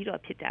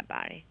ပိုပြီးတော့ဖြစ်တတ်ပါ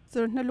တယ်ဆို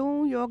တော့နှ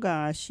လုံးယောဂ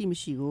ရှိမ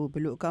ရှိကို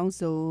ဘယ်လိုအကော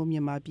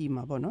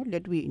င်းဆုံးမြန်မာပြည်မှာပေါ့နော်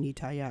လက်တွေ့အနေ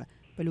ထားရ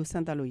ဘယ်လို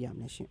စမ်းသပ်လို့ရ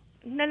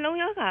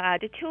မလဲရှင်နှလုံးယော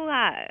ဂတချို့က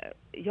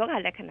ယောဂ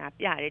လက္ခဏာ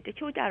ပြတယ်တ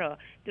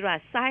ချို့ကြတော့သူက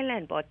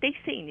silent ပေါ့တိတ်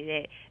ဆိတ်နေ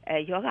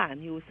တဲ့ယောဂအ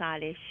မျိုးအ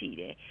စားလည်းရှိ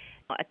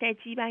တယ်အ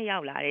သက်ကြီးပိုင်းရော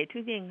က်လာ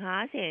တယ်သူဖြင့်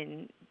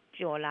50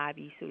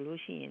ကျော်လာပြီ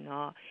ဆိုလို့ရှိ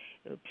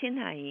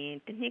ရင်တော့ဖြစ်နိုင်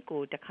ရင်တစ်နှစ်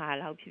ကိုတစ်ခါ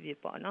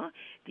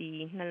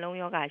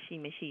လောက်ဖြစ်ဖြစ်ပေါ့နော်ဒီနှလုံးယောဂရှိ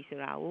မရှိ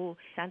ဆိုတာကို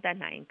စမ်း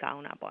သပ်နိုင်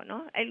ကောင်းတာပေါ့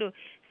နော်အဲ့လို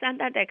စမ်း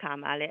သပ်တဲ့ခါ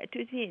မှာလည်းအ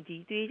ထူးသဖြ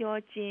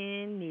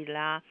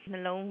င့်ဒီသွေးကြောကျဉ်နေလားနှ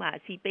လုံးမှာအ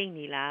ဆီပိတ်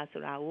နေ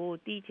လားဆိုတာ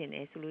ကိုသိချင်တ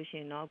ယ်ဆိုလို့ရှိ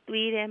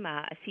ရင်တော့သွေးထဲမှာ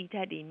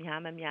အဆီဓာတ်တွေများ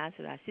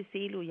မများဆိုတာ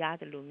စစ်ဆေးလို့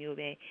ရတယ်လို့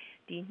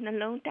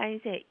မျိုးပဲဒီနှလုံးတို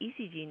င်းဆက်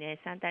ECG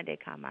နဲ့စမ်းသပ်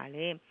တဲ့ခါမှာ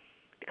လည်း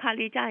ခါ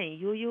လေးကြရင်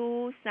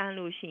ရိုးစမ်း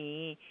လို့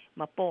ရှိရင်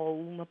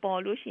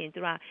မပေါ်လို့ရှိ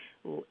ရင်သူက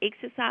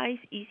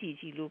exercise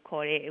ECG လို့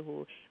ခေါ်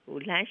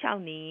တဲ့လမ်းလျှော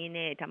က်နေ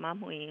ရင်နဲ့ဒါမှ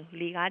မဟုတ်ရင်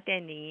လေကားတ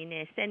က်နေ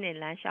ရင်နဲ့စက်နဲ့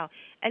လမ်း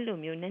လျှောက်အဲ့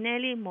လိုမျိုးနည်းနည်း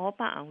လေးမော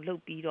ပတ်အောင်လု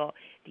ပ်ပြီးတော့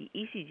ဒီ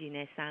ECG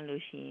နဲ့စ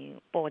မ်းလို့ရှိ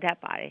ရင်ပေါ်တတ်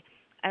ပါတယ်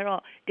အဲ့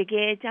တော့တက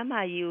ယ်ကျမ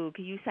ကြီးကိုခ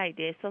ယူးဆိုင်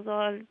တယ်စော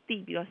စောတိ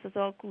ပြီးတော့စော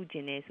စောကုကျ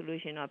င်တယ်ဆို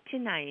လို့ရှင်တော့ဖြ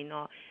စ်နိုင်ရင်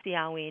တော့ဆ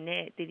ရာဝန်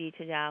နဲ့တတိ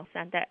ချာချာစ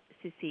မ်းသပ်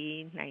စစ်ဆေး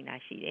နိုင်တာ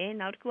ရှိတယ်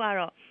နောက်တစ်ခုက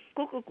တော့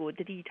ကို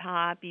တတိ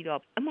ထားပြီး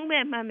တော့အမှု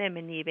မဲ့အမှတ်မဲ့မ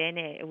နေဘဲ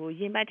နဲ့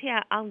ရင်ဘတ်ထက်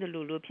အောင့်တယ်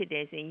လို့ဖြစ်တ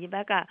ယ်ဆိုရင်ရင်ဘ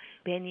က်က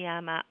ဘယ်နေရာ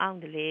မှာအောင့်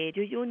တယ်လဲ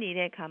ကြိုးနေ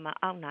တဲ့အခါမှာ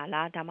အောင့်တာ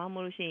လားဒါမှမဟု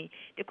တ်လို့ရှိရင်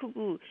တခု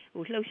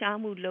လှုပ်ရှား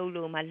မှုလုပ်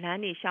လို့မှလ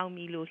မ်းနေရှောင်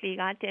မိလို့လှေ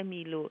ကားတက်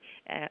မိလို့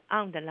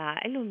အောင့်တယ်လား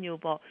အဲ့လို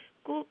မျိုးပေါ့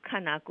ကိုယ်ခ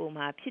န္ဓာကိုယ်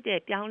မှာဖြစ်တဲ့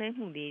ပြောင်းလဲ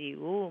မှုလေးတွေ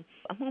ကို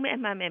အမှုမဲ့အ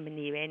မှတ်မဲ့မ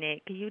နေဘဲနဲ့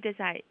ဂရုတ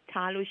စိုက်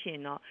ထားလို့ရှိရ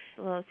င်တော့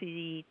စီ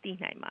သိ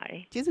နိုင်ပါတ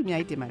ယ်ကျေးဇူးအများ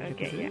ကြီးတင်ပါတယ်ဟုတ်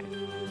ကဲ့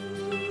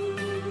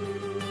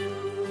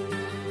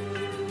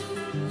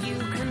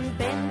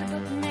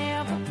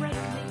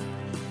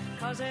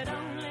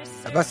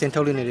အပတ်စဉ်ထု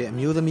တ်လွှင့်နေတဲ့အ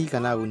မျိုးသမီးက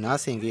ဏ္ဍကိုနား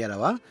ဆင်ကြရတာ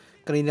ပါ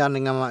ကနေဒါ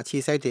နိုင်ငံမှာအခြေ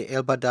စိုက်တဲ့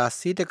Alberta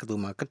ဆေးတက္ကသို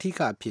လ်မှာကတိက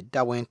အဖြစ်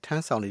တာဝန်ထ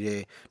မ်းဆောင်နေ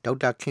တဲ့ဒေါက်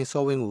တာခင်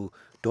စောဝင်းကို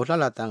ဒေါ်လှ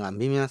လှတန်းက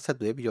မေးမြန်းဆက်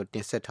သွယ်ပြီးတော့တ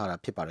င်ဆက်ထားတာ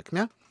ဖြစ်ပါတယ်ခင်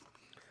ဗျာ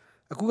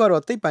အခုက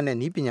တော့သိပ္ပံနဲ့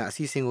နည်းပညာအ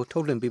စီအစဉ်ကိုထု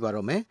တ်လွှင့်ပေးပါ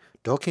တော့မယ်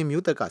ဒေါခင်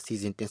မျိုးသက်ကစီ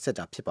စဉ်တင်ဆက်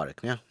တာဖြစ်ပါတယ်ခ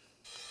င်ဗျာ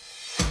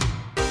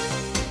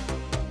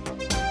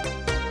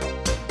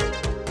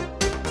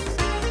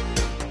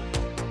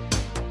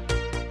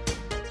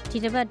ဒီ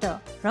တစ်ပတ်တော့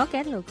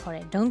rocket လို့ခေါ်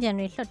တဲ့ဒုံးပျံ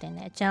တွေလွှတ်တင်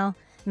တဲ့အကြောင်း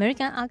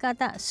American အာကာ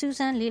သစူးစ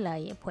မ်းလေ့လာ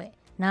ရေးအဖွဲ့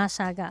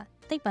NASA က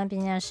သိပ္ပံပ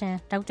ညာရှင်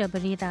ဒေါက်တာပ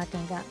ရိဒါတ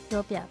င်က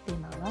ပြောပြပေး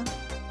မှာပါ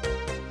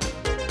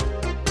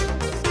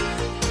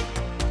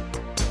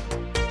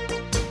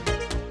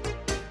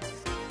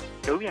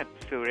ဒုံးပျံ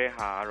ဆိုတဲ့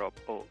ဟာက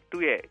တော့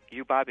သူ့ရဲ့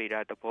ယူပါဗေဒ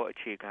သဘောအ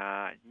ခြေခံ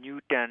နျူ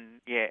တန်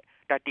ရဲ့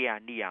တတိယ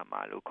နိယာမ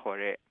လို့ခေါ်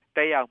တဲ့တ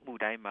က်ရောက်မှု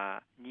တိုင်းမှာ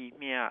ညီ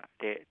မျှ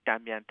တဲ့တံ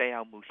ပြန်တက်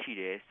ရောက်မှုရှိ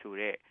တယ်ဆို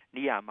တဲ့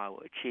နိယာမ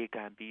ကိုအခြေ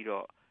ခံပြီး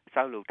တော့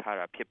စောက်လုပ်ထား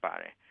တာဖြစ်ပါ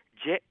တယ်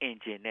jet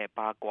engine နဲ့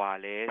ဘာကွာ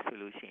လဲဆို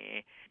လို့ရှိရ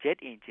င် jet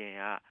engine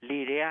ကလေ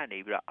ထဲကနေ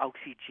ပြီးတော့အောက်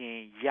ဆီဂျင်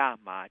ရ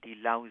မှာဒီ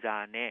လောင်စာ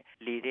နဲ့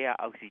လေထဲက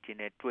အောက်ဆီဂျင်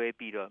နဲ့တွဲ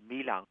ပြီးတော့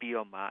မီးလောင်ပြီး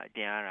တော့မှတ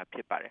င်ရတာဖြ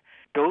စ်ပါတယ်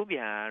ဒုံး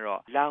ပျံက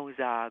တော့လောင်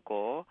စာ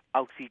ကို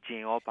အောက်ဆီဂျ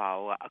င်ရောပါ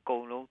ရောအကု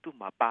န်လုံးသူ့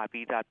မှာပါ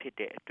ပြီးသားဖြစ်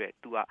တဲ့အတွက်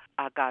သူက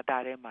အာကာသ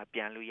ထဲမှာပြ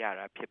န်လို့ရ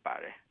တာဖြစ်ပါ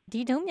တယ်ဒီ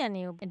ဒုံးပျံ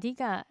တွေကိုအဓိ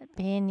ကဘ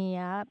ယ်နေ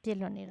ရာပြစ်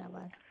လွတ်နေတာ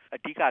ပါလဲအ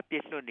ဓိကပြ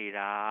စ်လွတ်နေ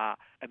တာ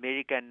အမေ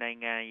ရိကန်နိုင်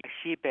ငံအ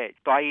ရှေ့ဘက်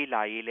သွားရေး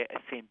လာရေးလည်း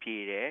အဆင်ပြေ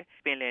တယ်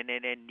ပင်လယ်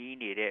နဲ့နီး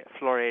နေတဲ့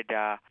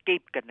Florida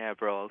Cape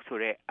Canaveral ဆို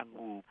တဲ့အ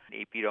ငူ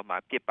နေပြီးတော့မှ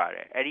ပြစ်ပါတ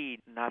ယ်အဲ့ဒီ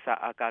NASA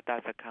အာကာသ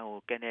စခန်း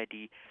ကို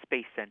Kennedy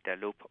Space Center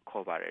လို့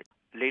ခေါ်ပါတယ်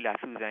လေ့လာ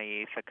စူးစမ်း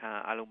ရေးစခ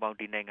န်းအလုံးပေါင်း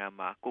ဒီနိုင်ငံ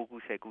မှာ9ခု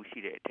10ခုရှိ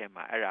တဲ့အထက်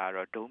မှာအဲ့ဒါက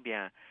တော့ဒုံးပျံ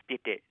ပြ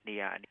စ်တဲ့နေ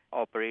ရာ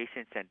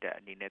Operation Center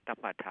အနေနဲ့သတ်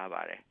မှတ်ထား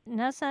ပါတယ်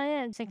NASA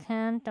ရဲ့စခ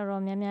န်းတော်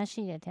တော်များများ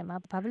ရှိတဲ့အထက်မှာ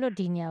ဘာဖြစ်လို့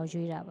ဒီနေရာကို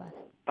ရွေးတာပါ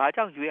လဲဘာ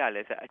ကြောင့်ရွေးရ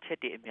လဲဆိုအချက်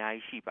တွေအများ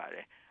ကြီးရှိပါတ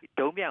ယ်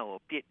ဒုံးပျံကို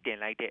ပြစ်တင်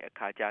လိုက်တဲ့အ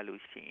ခါကျ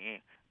လို့ရှိရင်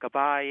ကမ္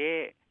ဘာ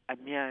ရဲ့အ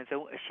မြန်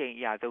ဆုံးအရှိန်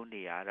အရဆုံး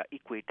နေရာကတော့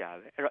equator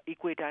ပဲအဲ့တော့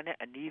equator နဲ့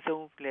အနီး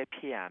ဆုံးလည်းဖြ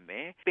စ်ရမ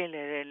ယ်ပင်လ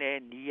ယ်နဲ့လ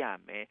ည်းနီးရ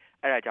မယ်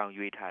အဲ့ဒါကြောင့်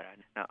ရွေးထားတာ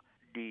နော်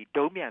ဒီ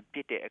ဒုံးပျံပ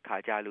စ်တဲ့အခါ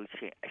ကျလို့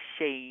ရှိရင်အ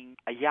ရှိန်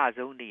အရ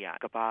ဆုံးနေရာ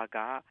ကမ္ဘာက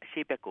အ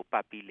ရှေ့ဘက်ကိုပ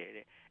တ်ပြီးလေ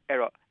တဲ့အဲ့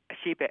တော့အ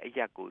ရှေ့ဘက်အရ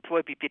က်ကိုတွဲ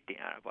ပြီးပစ်တင်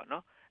ရတာပေါ့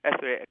နော်အဲ့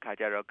ဆိုတဲ့အခါ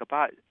ကျတော့ကမ္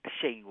ဘာအ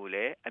ရှိန်ကိုလ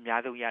ည်းအ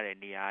များဆုံးရတဲ့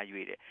နေရာ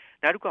ရွေးတယ်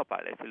နောက်တစ်ခုကပါ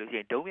လဲဆိုလို့ရှိ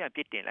ရင်ဒုံးပျံပ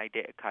စ်တင်လိုက်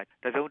တဲ့အခါ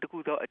တစုံတစ်ခု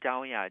သောအကြော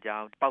င်းအရာကြော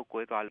င့်ပောက်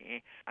ကွဲသွားရင်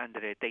အန္တ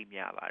ရာယ်သိပ်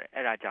များပါတယ်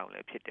အဲ့ဒါကြောင့်လ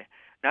ည်းဖြစ်တယ်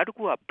နောက်တစ်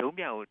ခုကဒုံး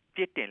ပျံကိုပ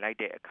စ်တင်လိုက်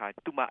တဲ့အခါ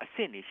သူ့မှာအဆ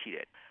င့်တွေရှိတ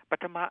ယ်ပ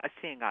ထမအဆ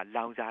င့်က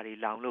လောင်စာတွေ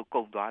လောင်လို့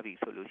ကုန်သွားပြီ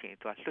ဆိုလို့ရှိရင်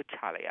သူကလွှတ်ချ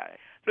လိုက်ရတယ်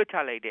လွှတ်ချ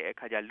လိုက်တဲ့အ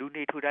ခါကျလူ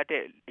နေထူထပ်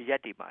တဲ့အရ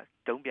က်တွေမှာ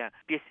ဒုံးပျံ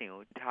ပစ်စင်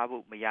ကိုထား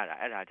ဖို့မရတာ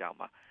အဲ့ဒါကြောင့်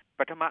ပါ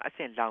ပထမအဆ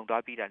င့်လောင်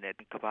သွားပြီးတာနဲ့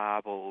ကဘာ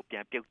ပေါ်ကိုပြ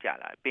န်ပြုတ်ကျ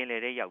လာပင်လ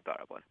ယ်ထဲရောက်သွား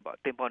တာပေါ့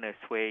တင်ပေါ်နဲ့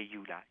ဆွဲ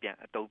ယူလာပြန်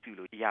အသုံးပြု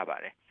လို့ရပါ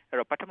တယ်အဲ့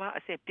တော့ပထမ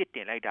အဆင့်ပစ်တ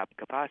င်လိုက်တာ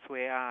ကဘာ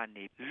ဆွဲအားက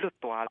နေလွတ်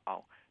သွားအော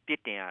င်ပ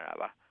စ်တင်ရတာ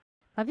ပါ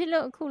ဘာဖြစ်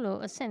လို့အခုလို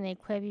အဆင့်တွေ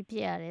ခွဲပြီးပ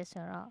စ်ရတယ်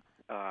ဆိုတော့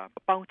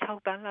ပေါင်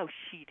6တန်းလောက်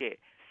ရှိတဲ့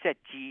ဆက်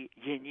ကြီး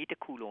ရင်ကြီးတ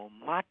စ်ခုလုံး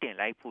မတင်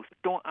လိုက်ဖို့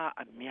တွန်းအား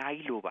အများ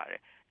ကြီးလိုပါတ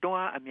ယ်တွန်း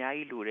အားအများ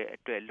ကြီးလိုတဲ့အ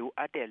တွက်လို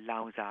အပ်တဲ့လော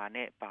င်စာ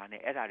နဲ့ပါ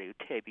နဲ့အဲ့ဒါတွေကို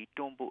ထည့်ပြီး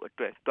တွန်းဖို့အ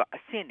တွက်သူအ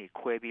ဆင့်တွေ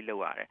ခွဲပြီးလု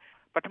ပ်ရတယ်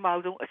ပထမ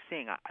ဆုံးအဆ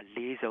င့်ကအ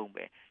လေးဆုံး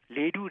ပဲ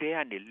လေထုထဲက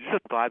နေလွ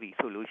တ်သွားပြီ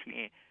ဆိုလို့ရှိ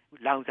ရင်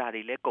လောင်စာ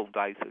တွေလည်းကုန်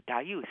သွားပြီဆိုဒါ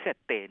ကြီးကိုဆက်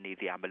တည်နေ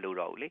စရာမလို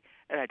တော့ဘူးလေ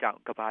အဲ့ဒါကြောင့်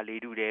ကဘာလေ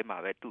ထုထဲမှာ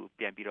ပဲသူ့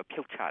ပြန်ပြီးတော့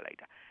ဖြုတ်ချလိုက်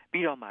တာ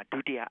ပြီးတော့မှဒု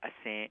တိယအ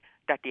ဆင့်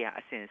တတိယ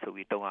အဆင့်ဆို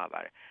ပြီးသုံးရပါ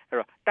တယ်အဲ့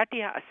တော့တတိ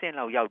ယအဆင့်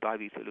လောက်ရောက်သွား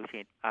ပြီဆိုလို့ရှိ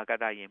ရင်အာကာ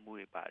သယာဉ်မှု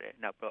တွေပါတယ်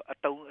နောက်ပြီးတော့အ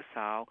တုံးအ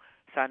ဆောင်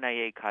စားနပ်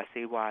ရိက္ခာ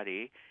ဆေးဝါးတွေ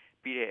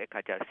ပြီးတဲ့အခါ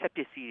ကျဆက်ပ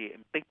စ္စည်းတွေ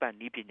သိပ္ပံ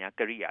နည်းပညာ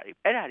ကိရိယာတွေ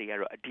အဲ့ဒါတွေက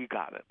တော့အဓိက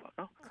ပဲပေါ့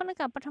နော်ခုန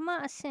ကပထမ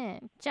အဆင့်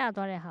ကျ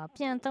သွားတဲ့ဟာ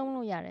ပြန်သုံး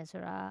လို့ရတယ်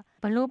ဆိုတာ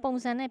ဘယ်လိုပုံ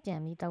စံနဲ့ပြန်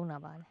ပြီးသုံးတာ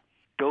ပါလဲ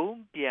ဒုံး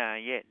ပျံ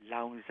ရဲ့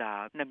လောင်စာ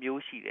2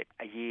မျိုးရှိတယ်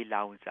အရေး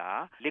လောင်စာ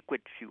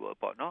liquid fuel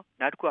ပေါ့နော်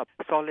နောက်တစ်ခုက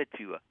solid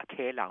fuel အ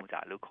ခဲလောင်စာ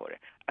လို့ခေါ်တ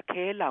ယ်အ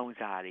ခဲလောင်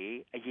စာတွေ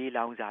အရေး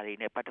လောင်စာတွေ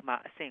နဲ့ပထမ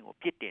အဆင့်ကို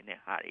ပြစ်တင်တဲ့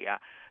ဟာတွေက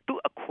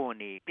သူ့အခွန်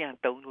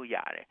တွေပြန်သုံးလို့ရ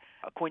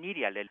တယ်အခွန်ကြီး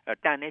တွေကလည်း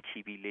တန်နဲ့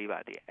ချီပြီးလေးပါ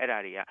သေးတယ်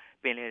အဲ့ဒါတွေ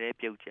ကပင်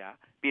လယ်ထဲပြုတ်ကျ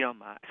ပြီးတော့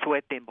မှ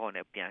ဆွဲတင်ပေါ်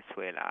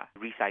နဲ့ပြန်ဆွဲလာ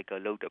recycle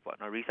လုပ်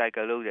တယ်ပေါ့နော်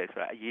recycle လုပ်တယ်ဆို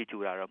တာအရေး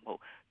ကြီးတာတော့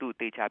မဟုတ်သူ့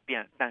တေ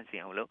ချာပြန်တန့်စ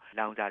င်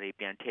အောင်လို့လောင်စာ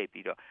တွေပြန်ထ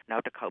ည့်ပြီးတော့နော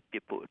က်တစ်ခေါက်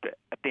ပစ်ဖို့အတွက်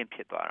အသ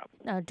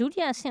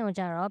င့်ဖြစ်သွားတာပေါ့ဒုတိယအဆင့်ကို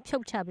ကြတော့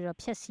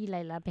ဖြုတ်ချပြီးတော့ဖျက်ဆီး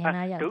လိုက်လား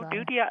ဘယ်နာရောက်သွား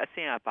ဒုတိယအ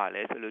ဆင့်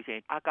ကပါလဲဆိုလို့ရှိရ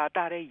င်အာကာ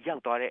သထဲရော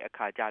က်သွားတဲ့အ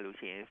ခါကြလို့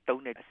ရှိရင်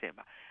သုံးတဲ့အဆင့်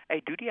ပါ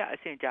အဲ့ဒုတိယ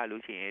အဆ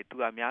င့်ကြလို့ရှိ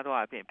ရင်သူကများ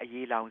သောအားဖြင့်အ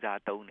ရေးလောင်စာ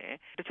သုံး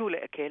တယ်တချို့လ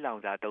ည်းအခဲ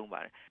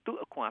လောင်စာသုံးပါတယ်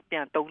သူ့အခွန်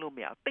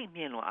ကပြန်သုံးလို့မ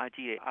ရတိတ်မြင့်လွန်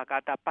အားကြီးတဲ့အာ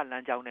ကာသပတ်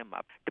လမ်းကြောင်းထဲမှာ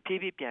တဖြည်း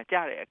ဖြ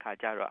ည်းပြန်ကျတဲ့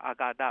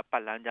အခါကျတော့အာကာသ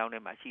ပတ်လမ်းကြောင်းထဲ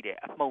မှာရှိတဲ့အ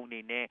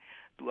မှုန်တွေ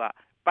နဲ့သူက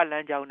ပတ်လ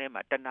မ်းကြောင်းထဲ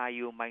မှာတနာ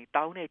ရီ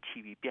မိုင်တောင်းနဲ့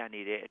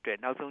ချီပြီးပြန်နေတဲ့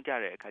အတွက်နောက်ဆုံးကျ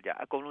တဲ့အခါကျ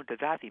အကုန်လုံးတ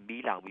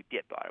စားစီမီး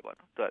လောင်ပြီးပြတ်သွားတယ်ပေါ့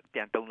နော်သူ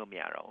ကပြန်သုံးလို့မ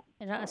ရတော့ဘူး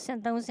အဲ့တော့အဆင့်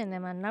3ဆင့်ထဲ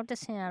မှာနောက်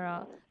တစ်ဆင့်က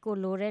တော့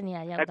ကိုလို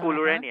တဲ့နေရာရောက်သွား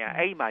ကိုလို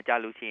တဲ့နေရာအဲ့ဒီမှာကြာ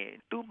လို့ရှိရင်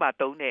သူ့မှာ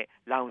သုံး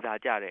တဲ့လောင်စာ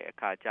ကြတဲ့အ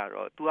ခါကျ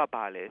တော့သူ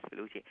ကဘာလဲဆို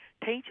လို့ရှိရင်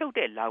ထိန်းချုပ်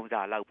တဲ့လောင်စာ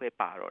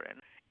လောက်ပဲပါတော့တယ်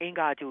အင်္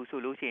ဂါကျို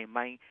ဆိုလို့ရှိ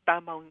ရင်မိုင်းတ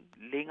န်းပေါင်း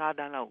4-5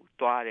တန်း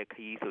လောက်သွားတဲ့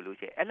ခရီး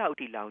ဆိုလို့ရှိရင်အဲ့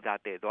လောက်ထိလောင်စာ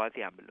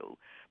တည်သွားစရာမလို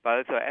ဘာ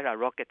လို့ဆိုတော့အဲ့ဒါ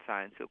rocket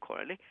science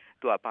ဆိုခေါ်တယ်လေ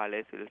သူ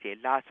ကဘာလဲဆိုလို့ရှိရ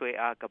င်လာ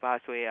ဆွဲအား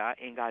ကဘာဆွဲ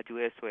အားအ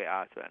င်္ဂါကျိုရဲ့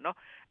ဆွဲအား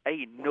ဆိုတာနော်အဲ့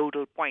ဒီ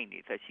nodal point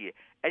တွေဆက်ရှိတယ်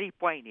အဲ့ဒီ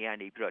point တွေက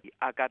နေပြီးတော့ဒီ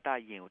အာကာ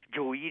သယာဉ်ကို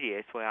ဂျိုကြီး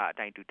တွေဆွဲအားအ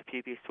တိုင်းတူ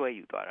တဖြည်းဖြည်းဆွဲ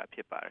ယူသွားတာဖြ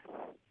စ်ပါ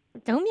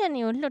တယ်ဒုံးပျံ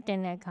တွေကိုလွှတ်တ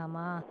င်တဲ့အခါ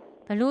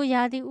မှာဘလို့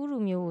ရာသီ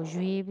ဥတုမျိုး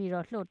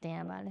ကိုရွေးပြီးတော့လွှတ်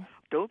တင်ရပါလဲ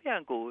ဒုံး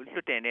ပျံကို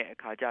လွှတ်တင်တဲ့အ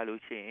ခါကြလို့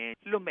ရှိရင်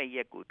လွှတ်မဲ့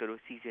ရက်ကိုသူတို့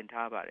စီ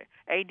စဉ်ထားပါ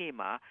တယ်အဲ့ဒီ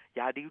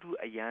မှာရာသီဥတု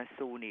အရန်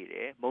ဆိုးနေ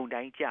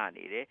တယ်မုန်တို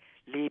င်းကျနေတယ်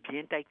လေပြ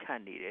င်းတိုက်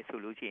ခတ်နေတယ်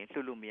ဆိုလို့ရှိရင်လွှ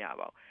တ်လို့မရ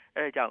ပါ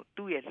ဘူးအဲဒါကြောင့်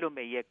သူ့ရဲ့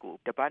လွှတ်မဲ့ရက်ကို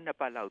တစ်ပတ်နှစ်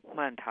ပတ်လောက်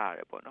မှန်းထားရတ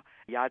ယ်ပေါ့နော်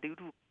ရာသီ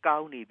ဥတုကော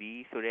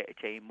င်းနေပြီဆိုတဲ့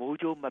အချိန်မိုး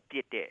ကြိုးမ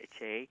ပစ်တဲ့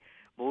အချိန်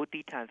မိုး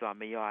တီးထန်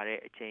စွာမရွာတဲ့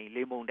အချိန်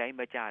လေမုန်တိုင်း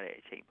မကျတဲ့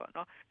အချိန်ပေါ့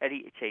နော်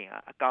အဲ့ဒီအချိန်က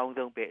အကော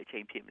င်းဆုံးပဲအ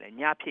ချိန်ဖြစ်မလဲ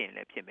ညဖြစ်ရင်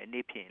လည်းဖြစ်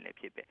မယ်နေ့ဖြစ်ရင်လ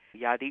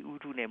ည်းဖြစ်ပဲရာသီဥ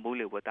တု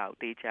နဲ့မိုးလေဝသကို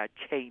တေ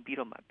ချာချိန်ပြီး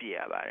တော့မှပြ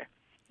ည့်ရပါ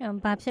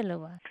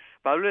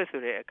တယ်ဘာဖြစ်လို့ဘာလို့လဲဆို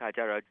တဲ့အခါကျ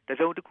တော့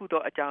တစုံတစ်ခုသော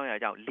အကြောင်း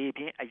အရာကြောင့်လေ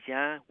ပြင်းအ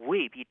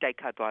ရန်ဝေ့ပြီး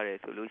တိုက်ခတ်သွား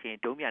တယ်ဆိုလို့ရှိရင်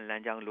ဒုံးပျံလ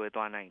မ်းကြောင်း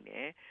လွဲသွားနိုင်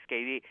တယ်။ကြ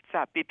ည့်ပြီးစ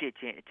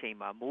ပစ်ချင်းအချိန်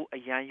မှာမိုးအ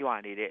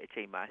ရန်ရွာနေတဲ့အ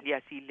ချိန်မှာ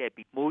လျှက်စီး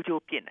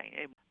လက်ပြီးမိုးကြိုးပစ်နိုင်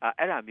တယ်။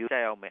အဲ့ဒါမျိုး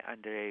တက်ရောက်မဲ့အ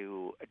န်ဒရယ်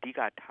ကိုအဓိ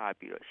ကထား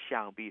ပြီးတော့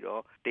ရှောင်ပြီးတော့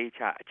တေ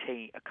ချာအ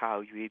ချိန်အခါ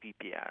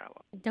ကိုရွေးပြီးပြရတာ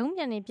ပေါ့။ဒုံး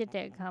ပျံနေပစ်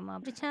တဲ့အခါ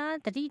မှာတခြား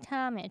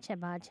သတိထားမယ့်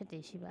အချက်ဘာအချက်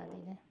တွေရှိပါ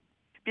သေးလဲ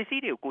။ပစ္စ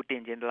ည်းတွေကိုတ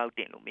င်ခြ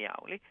င်းတော့တင်လို့မရ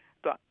ဘူးလေ။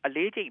သူကအ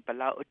လေးချိန်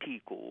ဘလောက်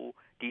အထိကို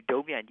ဒီ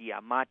ဒုံးပျံကြီးက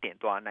မတင်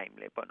သွားနိုင်မ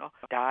လဲပေါ့နော်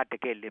ဒါကတ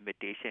ကယ်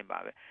limitation ပါ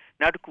ပဲ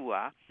နောက်တစ်ခု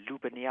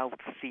ကလူဘယ်နှ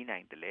ယောက်စီး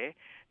နိုင်တယ်လဲ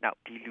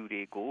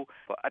နောက်ဒီလူတွေ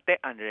ကိုအ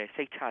သက်အန္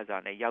တရာယ်စိတ်ချစွာ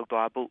နဲ့ရောက်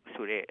သွားဖို့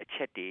ဆိုတဲ့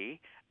အချက်တွေ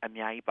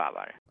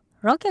အများကြီးပါပါတယ်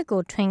rocket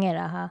ကိုထွင်း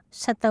ခဲ့တာဟာ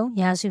73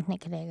ရာစုနှစ်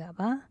ကလေး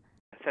ကပါ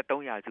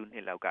73ရာစုနှ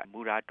စ်လောက်ကမူ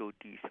ရာ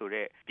တိုတီဆို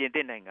တဲ့ပြင်သ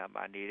စ်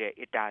နိုင်ငံမှာနေ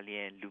တဲ့အီတာလီယ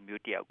န်လူ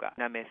မျိုးတယောက်က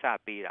နာမည်စ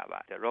ပေးတာပါ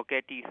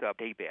rocket ဆိုတာအ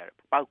ဓိပ္ပာယ်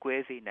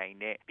ပောက်ကွဲစေ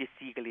နိုင်တဲ့ပစ္စ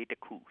ည်းကလေးတစ်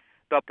ခု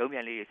တော့ဒုံး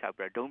ပျံလေးတွေဆောက်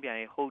ပြီးတော့ဒုံး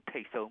ပျံရဲ့ဟုတ်ထိ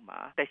ပ်ဆုံး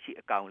မှာတက်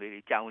ရှိအကောင်လေး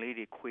တွေကြောင်လေး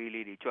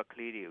တွေခွေးလေးတွေကြွက်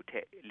ကလေးတွေကို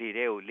ထည့်လေထဲ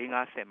ကို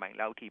50-60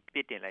မိုင်လောက်ထိ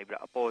ပစ်တင်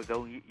လိုက်ပြီးတော့အပေါ်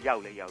ဆုံး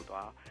ရောက်လဲရောက်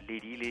သွားလေ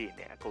ဒီလေးတွေ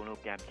နဲ့အကုန်လုံး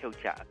ပြန်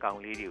ဖြုတ်ချအ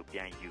ကောင်လေးတွေကိုပြ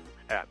န်ယူ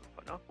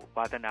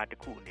အဲ့ဒါပေါ့နော်ဝါသနာ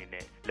တစ်ခုအနေ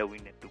နဲ့လုံ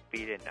ရင်း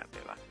နဲ့သူပေးတဲ့နာမ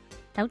ည်ပါ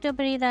ဒေါက်တာပ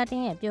ရိသာ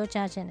တင်ရဲ့ပြော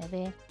ကြားခြင်းနဲ့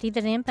ပဲဒီသတ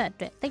င်းပတ်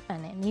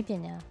အတွက်သိပ္ပံနဲ့နည်း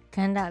ပညာက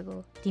ဏ္ဍကို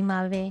ဒီ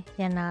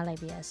မှာပဲရန်နာ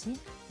လိုက်ပါရစေ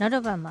နောက်တ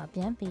စ်ပတ်မှာပြ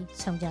န်ပြီး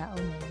ဆုံကြအော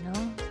င်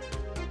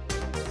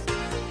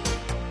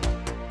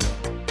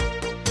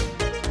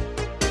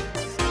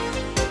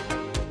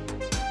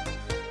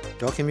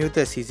မယ်နော်ဒေါခင်မျိုး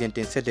သက်စီစဉ်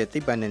တင်ဆက်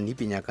တဲ့သိပ္ပံနဲ့နည်း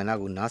ပညာကဏ္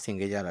ဍကိုနားဆင်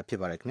ကြကြတာဖြစ်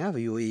ပါတယ်ခင်ဗျာ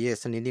VOA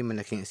ရဲ့စနေနေ့မ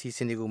နက်ခင်းအစီအစ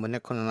ဉ်တွေကိုမန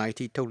က်9:00 နာရီ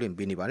ထိထုတ်လွှင့်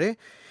ပေးနေပါတယ်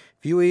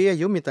VOA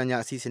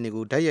ရဲ့ရုပ်မြင်သံကြားအစီအစဉ်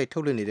တွေကိုဓာတ်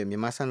ရိုက်ထုတ်လွှင့်နေတဲ့မြန်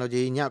မာစံတော်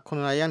ချိန်ည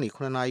9:00 နာရီကနေ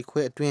9:00 နာရီ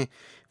ခွဲအတွင်း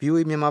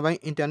VOA မြန်မာပိုင်း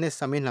အင်တာနက်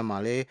စာမျက်နှာမှာ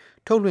လည်း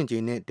ထုတ်လွှင့်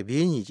ချိန်နဲ့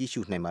တပြေးညီကြည့်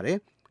ရှုနိုင်ပါ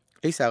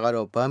တယ်လိပ်စာက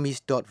တော့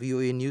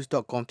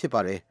burmese.voanews.com ဖြစ်ပါ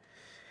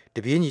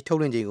တယ်တပြေးညီထုတ်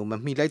လွှင့်ချိန်ကို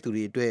မမှီ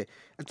လိုက်သူတွေ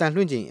အတွက်အ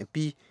တန်လွှင့်ချိန်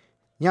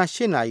အပြီးည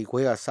8:00 နာရီ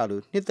ခွဲက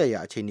စလို့နှစ်သက်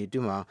ရအချိန်တွေ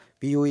အတွင်းမှာ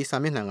VOA စာ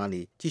မျက်နှာက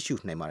နေကြည့်ရှု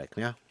နိုင်ပါတယ်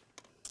ခင်ဗျာ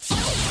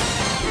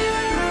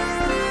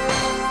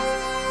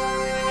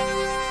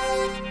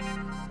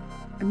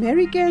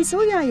American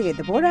ဆိုရ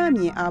ရဲ့သဘောထား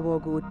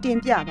အမြင်အာဘော်ကို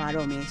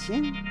တင်ပြပါတော့မယ်ရှ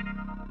င်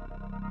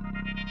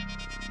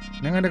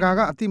နိုင်ငံတကာ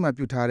ကအသိ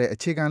အမှတ်ပြုထားတဲ့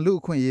အခြေခံ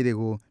လူ့အခွင့်အရေးတွေ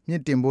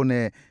ကိုမြင့်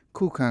တင်ဖို့နဲ့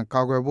ခုခံကာ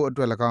ကွယ်ဖို့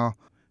အတွက်၎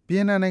င်းဗီယ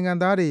က်နမ်နိုင်ငံ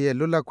သားတွေ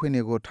ရဲ့လွတ်လပ်ခွ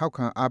င့်တွေကိုထောက်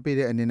ခံအားပေး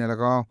တဲ့အနေနဲ့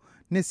၎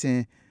င်းနှစ်စဉ်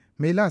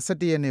မေလ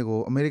17ရက်နေ့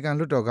ကိုအမေရိ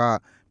ကန်လွှတ်တော်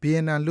ကဗီယ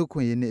က်နမ်လူ့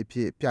အခွင့်အရေးနေ့အဖြ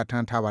စ်ပြဋ္ဌာ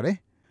န်းထားပါတယ်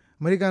။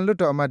အမေရိကန်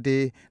လွှတ်တော်အမတ်တွေ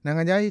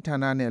နိုင်ငံခြားရေးဌာ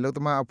နနဲ့အလုပ်သ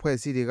မားအဖွဲ့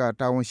အစည်းတွေ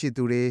ကတာဝန်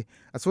ရှိသူတွေ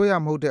အစိုးရ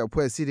မဟုတ်တဲ့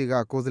အဖွဲ့အစည်းတွေက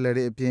ကိုယ်စားလှယ်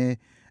တွေအပြင်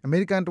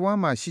အမေရိကန်တဝ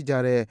န်းမှာ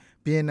ရှိကြတဲ့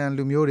ဗီယက်နမ်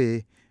လူမျိုးတွေ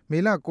မေ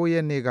လ9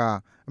ရက်နေ့ကအ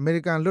မေ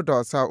ရိကန်လွှတ်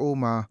တော်အဆောက်အဦ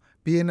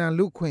မှာဗီယက်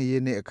နမ်လူ့အခွင့်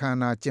အရေးနေ့အခမ်း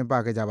အနားကျင်းပ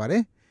ခဲ့ကြပါတ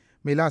ယ်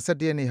။မေလ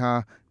17ရက်နေ့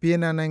ဟာဗီ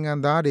ယက်နမ်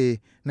နိုင်ငံသား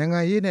တွေနိုင်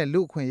ငံရေးနဲ့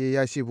လူ့အခွင့်အရေးရ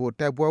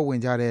ရှိဖို့တိုက်ပွဲဝ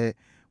င်ကြ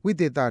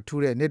တဲ့ဝိသေသ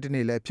ထူးတဲ့နေ့တစ်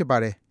နေ့လ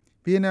ည်းဖြစ်ပါတယ်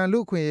။ဗီယက်နမ်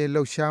လူ့အခွင့်အ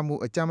ရေးလှုပ်ရှား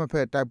မှုအကြမ်းမ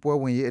ဖက်တိုက်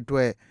ပွဲဝင်ရေးအတွ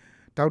က်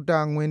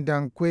ဒေါက်တာငွင်တ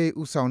န်ခွေး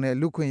ဦးဆောင်တဲ့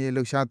လူ့အခွင့်အ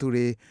ရေးလှုပ်ရှားသူ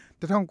တွေ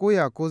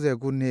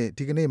1990ခုနှစ်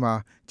ဒီကနေ့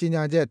မှာကြေညာ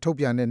ချက်ထုတ်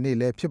ပြန်တဲ့နေ့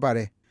လည်းဖြစ်ပါ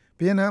တယ်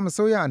ဗီယက်နမ်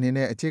အစိုးရ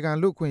အနေနဲ့အခြေခံ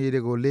လူ့အခွင့်အ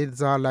ရေးတွေကိုလေး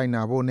စားလိုက်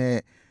နာဖို့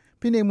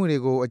နဲ့ဖိနှိပ်မှုတွေ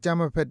ကိုအကြ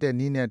မ်းမဖက်တဲ့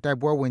နည်းနဲ့တိုက်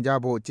ပွဲဝင်ကြ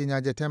ဖို့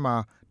ကြေညာချက်ထဲမှာ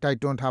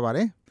တိုက်တွန်းထားပါတ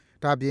ယ်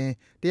။ဒါ့အပြင်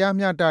တရား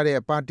မျှတ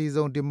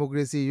တဲ့ပါတီစုံဒီမိုက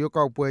ရေစီရွေး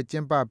ကောက်ပွဲကျ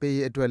င်းပ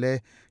ပေးရေးအတွက်လ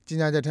ည်းကြေ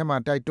ညာချက်ထဲ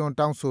မှာတိုက်တွ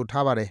န်းတောင်းဆို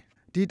ထားပါတယ်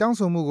။ဒီတောင်း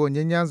ဆိုမှု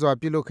ကိုငြိမ်းချမ်း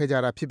စွာပြုလုပ်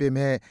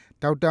ခဲ့ကြတာဖြစ်ပေမဲ့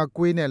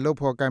ဒေါက်တာကွေးနဲ့လုပ်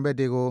ဖော်ကိုင်ဘက်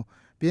တွေကို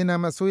ဗီယက်န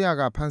မ်အစိုးရ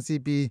ကဖမ်းဆီး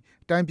ပြီး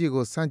တိုင်းပြည်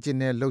ကိုဆ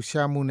န့်ကျင်တဲ့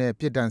လှုပ်ရှားမှု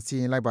နဲ့ပြစ်ဒဏ်စီ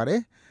ရင်လိုက်ပါ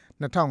တယ်။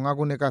2005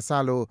ခုနှစ်ကစ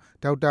လို့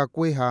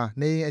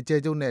ဒေါက်တာကွေးဟာနေအိမ်အကျ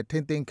ယ်ချုပ်နဲ့ထိ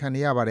န်းသိမ်းခံနေ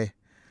ရပါတယ်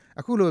။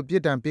အခုလိုပြ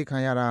စ်ဒဏ်ပေးခံ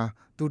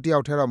ရတာသူတ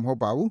ယောက်တည်းတော့မဟုတ်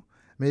ပါဘူး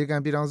။အမေရိက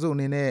န်ပြည်ထောင်စုအ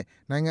နေ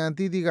နဲ့နိုင်ငံ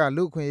အသီးသီးက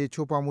လူ့အခွင့်အ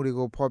ရေးချိုးဖောက်မှု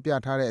တွေကိုဖော်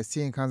ပြထားတဲ့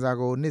အစီရင်ခံစာ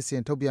ကိုနှစ်စ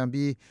ဉ်ထုတ်ပြန်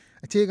ပြီး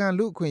အခြေခံ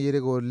လူ့အခွင့်အ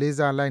ရေးတွေကိုလေး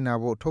စားလိုက်နာ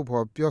ဖို့ထုတ်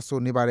ဖော်ပြော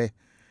ဆိုနေပါတယ်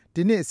။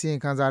ဒီနှစ်အစီရင်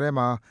ခံစာထဲ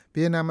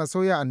မှာဗီယက်နမ်အ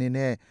စိုးရအနေ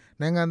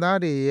နဲ့နိုင်ငံ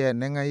သားတွေ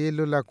ရဲ့နိုင်ငံ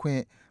ရေးလွတ်လပ်ခွင့်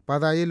၊ဘာ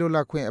သာရေးလွတ်လ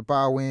ပ်ခွင့်အပါ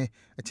အဝင်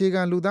အခြေခံ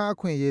လူသားအ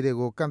ခွင့်အရေးတွေ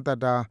ကိုကန့်သတ်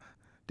တာ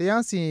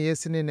တရားစီရင်ရေး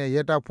စနစ်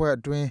နဲ့ရဲတပ်ဖွဲ့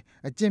အတွင်း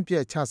အကျင့်ပြ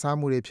တ်ချ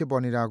စားမှု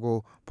တွေဖြစ်ပေါ်နေတာကို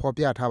ဖော်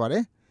ပြထားပါတ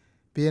ယ်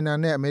။ဗီယက်နမ်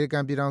နဲ့အမေရိ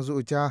ကန်ပြည်ထောင်စု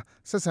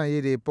အကြားဆက်ဆံ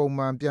ရေးတွေ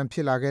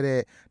ပုံမှန်ပြန်ဖြစ်လာခဲ့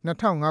တဲ့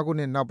2005ခု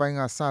နှစ်နောက်ပို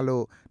င်းက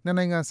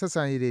စလို့နှစ်နိုင်ငံ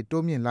ဆက်ဆံရေး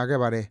တွေတိုးမြင့်လာ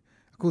ခဲ့ပါတယ်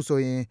။အခုဆို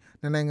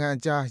ရင်နှစ်နိုင်ငံ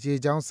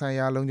အကြားရေကြောင်း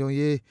ဆိုင်ရာလုံခြုံ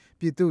ရေး၊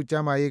ပြည်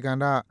သူ့ကျန်းမာရေးကဏ္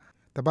ဍ၊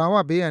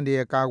သဘာဝဘေးအန္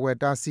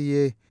တရာယ်ကာကွယ်တား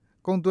ဆီးရေး၊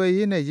ကုန်သွယ်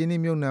ရေးနဲ့ယင်း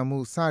နှိမ့်မြုပ်နှံ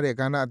မှုစ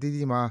တဲ့ကဏ္ဍအ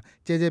သီးသီး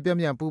မှာကျယ်ကျယ်ပြန့်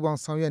ပြန့်ပူးပေါင်း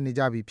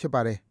ဆောင်ရွက်နေကြပြီဖြစ်ပါ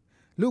တယ်။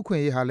လူ့အခွ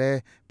င့်အရေးဟာလ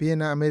ည်းဗီယက်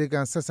နမ်-အမေရိက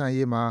န်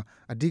ဆက်ဆံရေး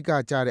မှာအဓိ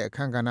ကကျတဲ့အခ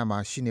န်းကဏ္ဍမှာ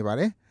ရှိနေပါတ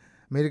ယ်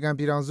။အမေရိကန်ပြ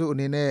ည်ထောင်စုအ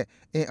နေ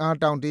နဲ့အင်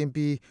အားတောင့်တ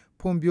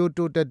င်းပြီးဖွံ့ဖြိုး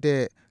တိုး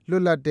တက်တဲ့လွ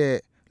တ်လပ်တဲ့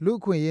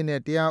လူ့အခွင့်အရေးနဲ့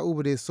တရားဥပ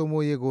ဒေစိုး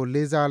မိုးရေးကို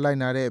လေးစား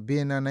လိုက်နာတဲ့ဗီ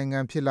ယက်နမ်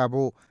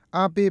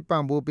နိုင်ငံဖြစ်လာဖို့အား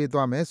ပေးပံ့ပိုး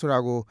ပေးသွားမယ်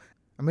ဆိုတာကို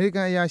အမေရိက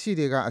န်အရာရှိ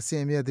တွေကအစ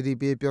ဉ်အမြဲ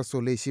သတိပေးပြော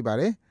ဆိုလေ့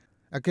ရှိပါတယ်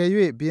။အကယ်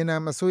၍ဗီယက်န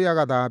မ်အစိုးရ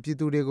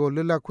ကသာပြည်သူတွေ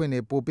ကိုလွတ်လပ်ခွ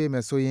င့်တွေပိုပေး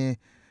မယ်ဆို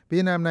ရင်ဗီယ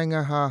က်နမ်နိုင်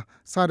ငံဟာ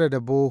စတဲ့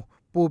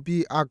တဘိုးပို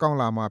ပြီးအားကော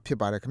င်းလာမှာဖြစ်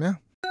ပါတယ်ခင်ဗျာ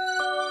။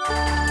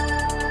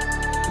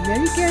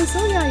 American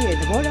ဆိုရ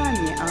ရဲ့သဘောထား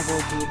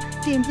အမြင်အာဘော်ကို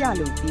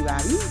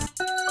တင်ပြလို့ပြီးပါပြီ။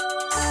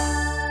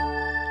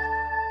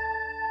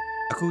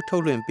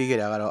အခုထုတ်လွှင့်ပေး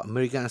ခဲ့တာကတော့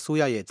American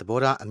အစိုးရရဲ့သ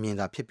ဘောထား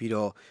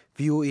အမြင်သာဖြစ်ပြီးတော့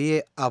VOA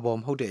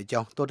ရဲ့အာဘော်မဟုတ်တဲ့အကြော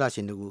င်းသောတာရှ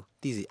င်တို့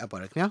သိစေ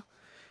အပ်ပါတယ်ခင်ဗျာ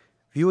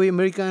။ VOA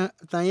American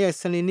အတန်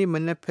ရဲ့စနေနေ့မ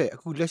နေ့ဖက်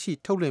အခုလက်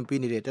ရှိထုတ်လွှင့်ပေး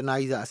နေတဲ့တ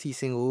နားရီစာအစီ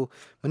အစဉ်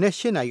ကိုမ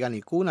နေ့၈နာရီကနေ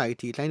9နာရီ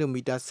ထိလိုင်း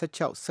ဒိုမီတာ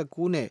16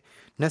 19နဲ့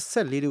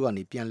24တို့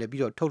ကနေပြန်လည်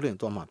ပြီးတော့ထုတ်လွှင့်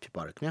သွား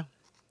မှာဖြစ်ပါတယ်ခင်ဗျာ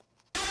။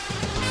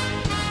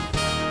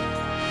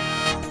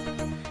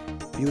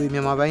 VOA မြ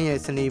န်မာပိုင်း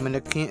ရဲ့စနေမန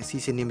က်ခင်း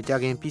အစီအစဉ်တွေ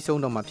မကြခင်ပြီး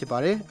ဆုံးတော့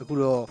မှာဖြစ်ပါတယ်။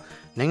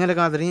အခုတော့နိုင်ငံ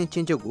တကာသတင်း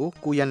အချင်းချုပ်ကို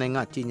ကိုရန်နိုင်က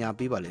ကြီးညာ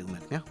ပေးပါလိမ့်ဦး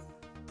မယ်ခင်ဗျာ။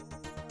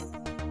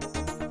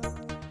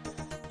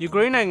ယူ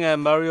ကရိန်း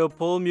နိုင်ငံမာရီယို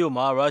ပိုး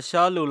မြို့မှာရု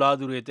ရှားလိုလား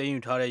သူတွေတင်ယူ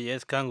ထားတဲ့ရဲ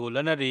စခန်းကို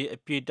လက်နက်တွေအ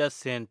ပြည့်တပ်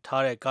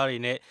ဆင်ထားတဲ့ကား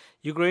တွေနဲ့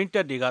ယူကရိန်း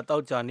တပ်တွေကတော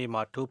က်ကြနေ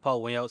မှာထိုးဖော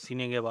က်ဝင်ရောက်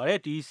စီးနင်းခဲ့ပါတယ်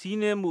။ဒီ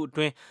စီးနင်းမှု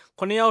အတွင်း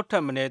9ယောက်ထ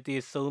ပ်မံ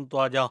သေဆုံး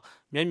သွားကြော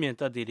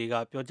င်းမျက်မြင်သက်သေတွေက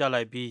ပြောကြား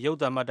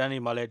လိုက်ပြီးရုပ်သံမှတ်တမ်းတွေ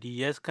မှာလ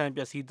ည်းဒီရဲစခန်း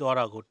ပျက်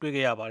စီးသွားတာကိုတွေ့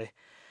ခဲ့ရပါတယ်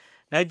။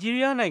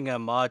နိုင်ဂျီးရီးယားနိုင်ငံ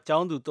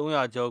မှာကျောင်းသူ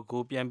300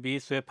ကျော်ကိုပြန်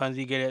ပေးဆွဲဖမ်း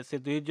ဆီးခဲ့တဲ့စ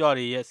စ်သွေး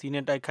ကြွတွေရဲ့စီး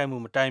နင်းတိုက်ခိုက်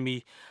မှုမ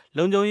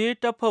တိုင်မီလုံခြုံ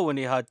ရေးတပ်ဖွဲ့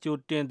ဝင်တွေဟာကြို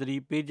တင်သတိ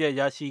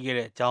ပေးချက်ရရှိခဲ့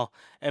တဲ့အကြောင်း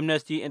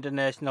Amnesty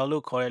International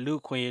လို့ခေါ်တဲ့လူ့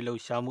အခွင့်အရေး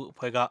လှုပ်ရှားမှု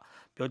အဖွဲ့က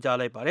ပြောကြား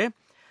လိုက်ပါတယ်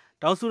။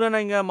တောင်ဆူဒန်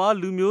နိုင်ငံမှာ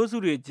လူ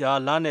မျိုးစုတွေကြား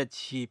လနဲ့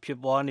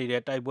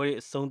ချီဖြစ်ပွားနေတဲ့တိုက်ပွဲ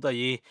တွေအဆုံး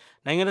သတ်ရေး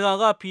နိုင်ငံတကာ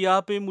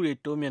ကဖိအားပေးမှု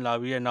တွေတိုးမြင့်လာ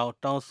ပြီးတဲ့နောက်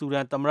တောင်ဆူဒ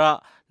န်သမ္မ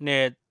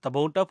တနဲ့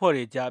တဘုံ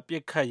တပ်ဖွဲ့တွေကြားပြ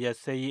စ်ခတ်ရ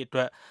စဲရေးအတွ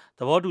က်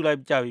သဘောတူ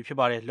လိုက်ကြပြီဖြစ်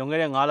ပါတယ်။လွန်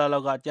ခဲ့တဲ့9လလော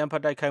က်ကအကြမ်းဖ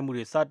က်တိုက်ခိုက်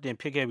မှုတွေစတင်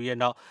ဖြစ်ခဲ့ပြီးတဲ့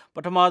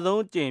နောက်ပထမဆုံး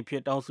အကြိမ်ဖြ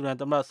စ်တောင်ဆူဒန်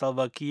သမ္မ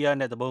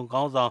တဆာလ်ဗာကီယာနဲ့တဘုံ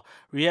ခေါင်း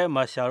ဆောင်ရီယက်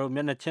မာ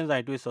ရှာတို့မျက်နှာချင်းဆို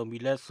င်တွေ့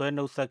ဆုံပြီးလက်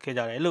ဆွဲနှုတ်ဆက်ခဲ့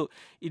ကြ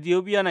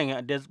တယ်လို့အီသီယိုးပီးယားနိုင်ငံ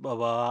အဒက်ဘာ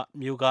ဘာ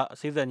မြို့က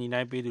စေ့စပ်ညီ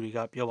နိုင်ပေးသူတွေက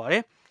ပြောပါ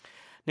တယ်။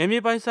နယ်မြေ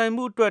ပိုင်ဆိုင်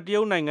မှုအတွက်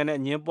တရုတ်နိုင်ငံ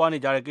နဲ့အငင်းပွားနေ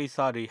ကြတဲ့ကိစ္စ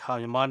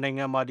တွေဟာမြန်မာနိုင်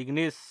ငံမှာဒီက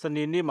နေ့စ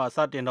နေနေ့မှာ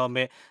စတင်တော့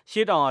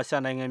မဲ့ရှေ့တောင်အာရှ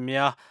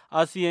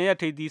နိုင်ငံများအာဆီယံရဲ့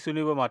ထိပ်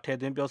သီးဆွေးနွေးပွဲမှာထ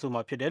ည့်သွင်းပြော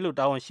ဆိုမှာဖြစ်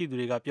တယ်လို့တာဝန်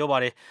ရှိသူတွေ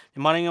ကပြောပါတယ်။မြ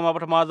န်မာနိုင်ငံမှာ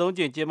ပထ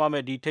မဆုံးကျင်း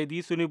ပမဲ့ဒီထိပ်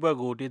သီးဆွေးနွေးပွဲ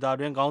ကိုဒေသ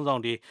တွင်းခေါင်းဆော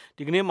င်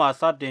တွေဒီကနေ့မှာ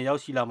စတင်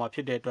ရောက်ရှိလာ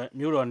မှာဖြစ်တဲ့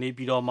အတွက်မြို့တော်နေပြ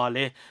ည်တော်မှာလ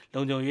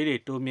ည်းလုံခြုံရေးတွေ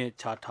တိုးမြ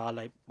င့်ချထား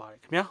လိုက်ပါတယ်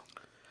ခင်ဗျာ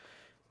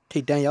။ထိ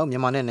တ်တန့်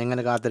ရောက်မြန်မာနဲ့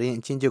နိုင်ငံတကာသတ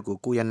င်းအချင်းချုပ်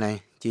ကိုကိုရန်နိုင်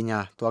ကြီးညာ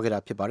သွား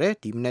ခဲ့တာဖြစ်ပါတယ်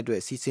။ဒီမိနစ်အတွက်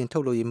စီ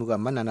စဉ်ထုတ်လို့ရမှုက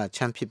မန္နနာချ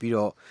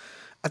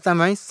မ်းဖြစ်ပြီးတော့အ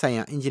တန်ပိုင်းဆိုင်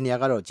ရာ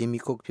အင်ဂျင်နီယာကတော့ဂျင်မီ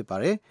ကုတ်ဖြစ်ပါ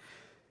တယ်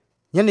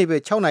။ညနေပဲ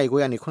6နာရီ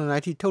ခွဲကနေ9နာ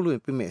ရီထိထုတ်လွှင့်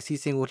ပေးမယ့်အစီ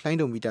အစဉ်ကိုလှိုင်း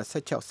ဒုံမီတာ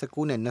16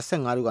 19နဲ့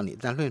25တို့ကနေအ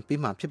တန်လွှင့်ပေး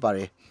မှာဖြစ်ပါတ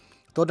ယ်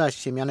။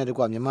သောတာရှင်များနဲ့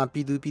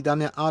တကွမြန်မာပြည်သူပြည်သား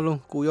များ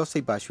အားလုံးကို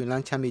ရောစိတ်ပါရွှင်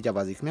လန်းချ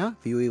မ်းမြေ့ကြပါစေခင်ဗျာ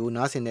။ VOA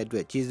ကိုနားဆင်တဲ့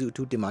အတွက်ကျေးဇူး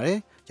အထူးတင်ပါတယ်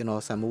။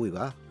ကျွန်တော်ဆမ်မိုးဝေ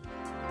ပါ။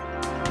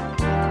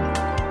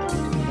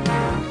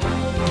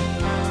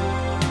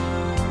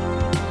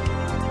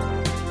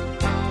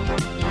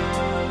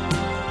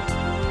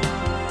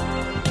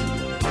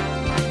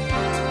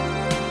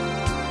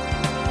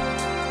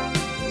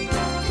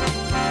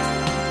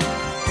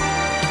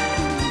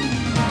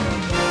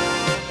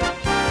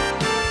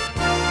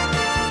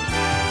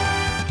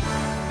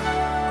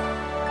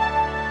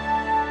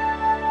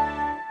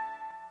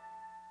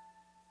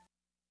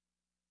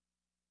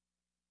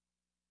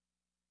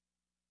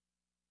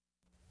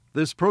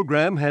 This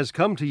program has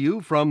come to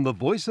you from the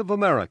Voice of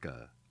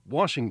America,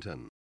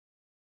 Washington.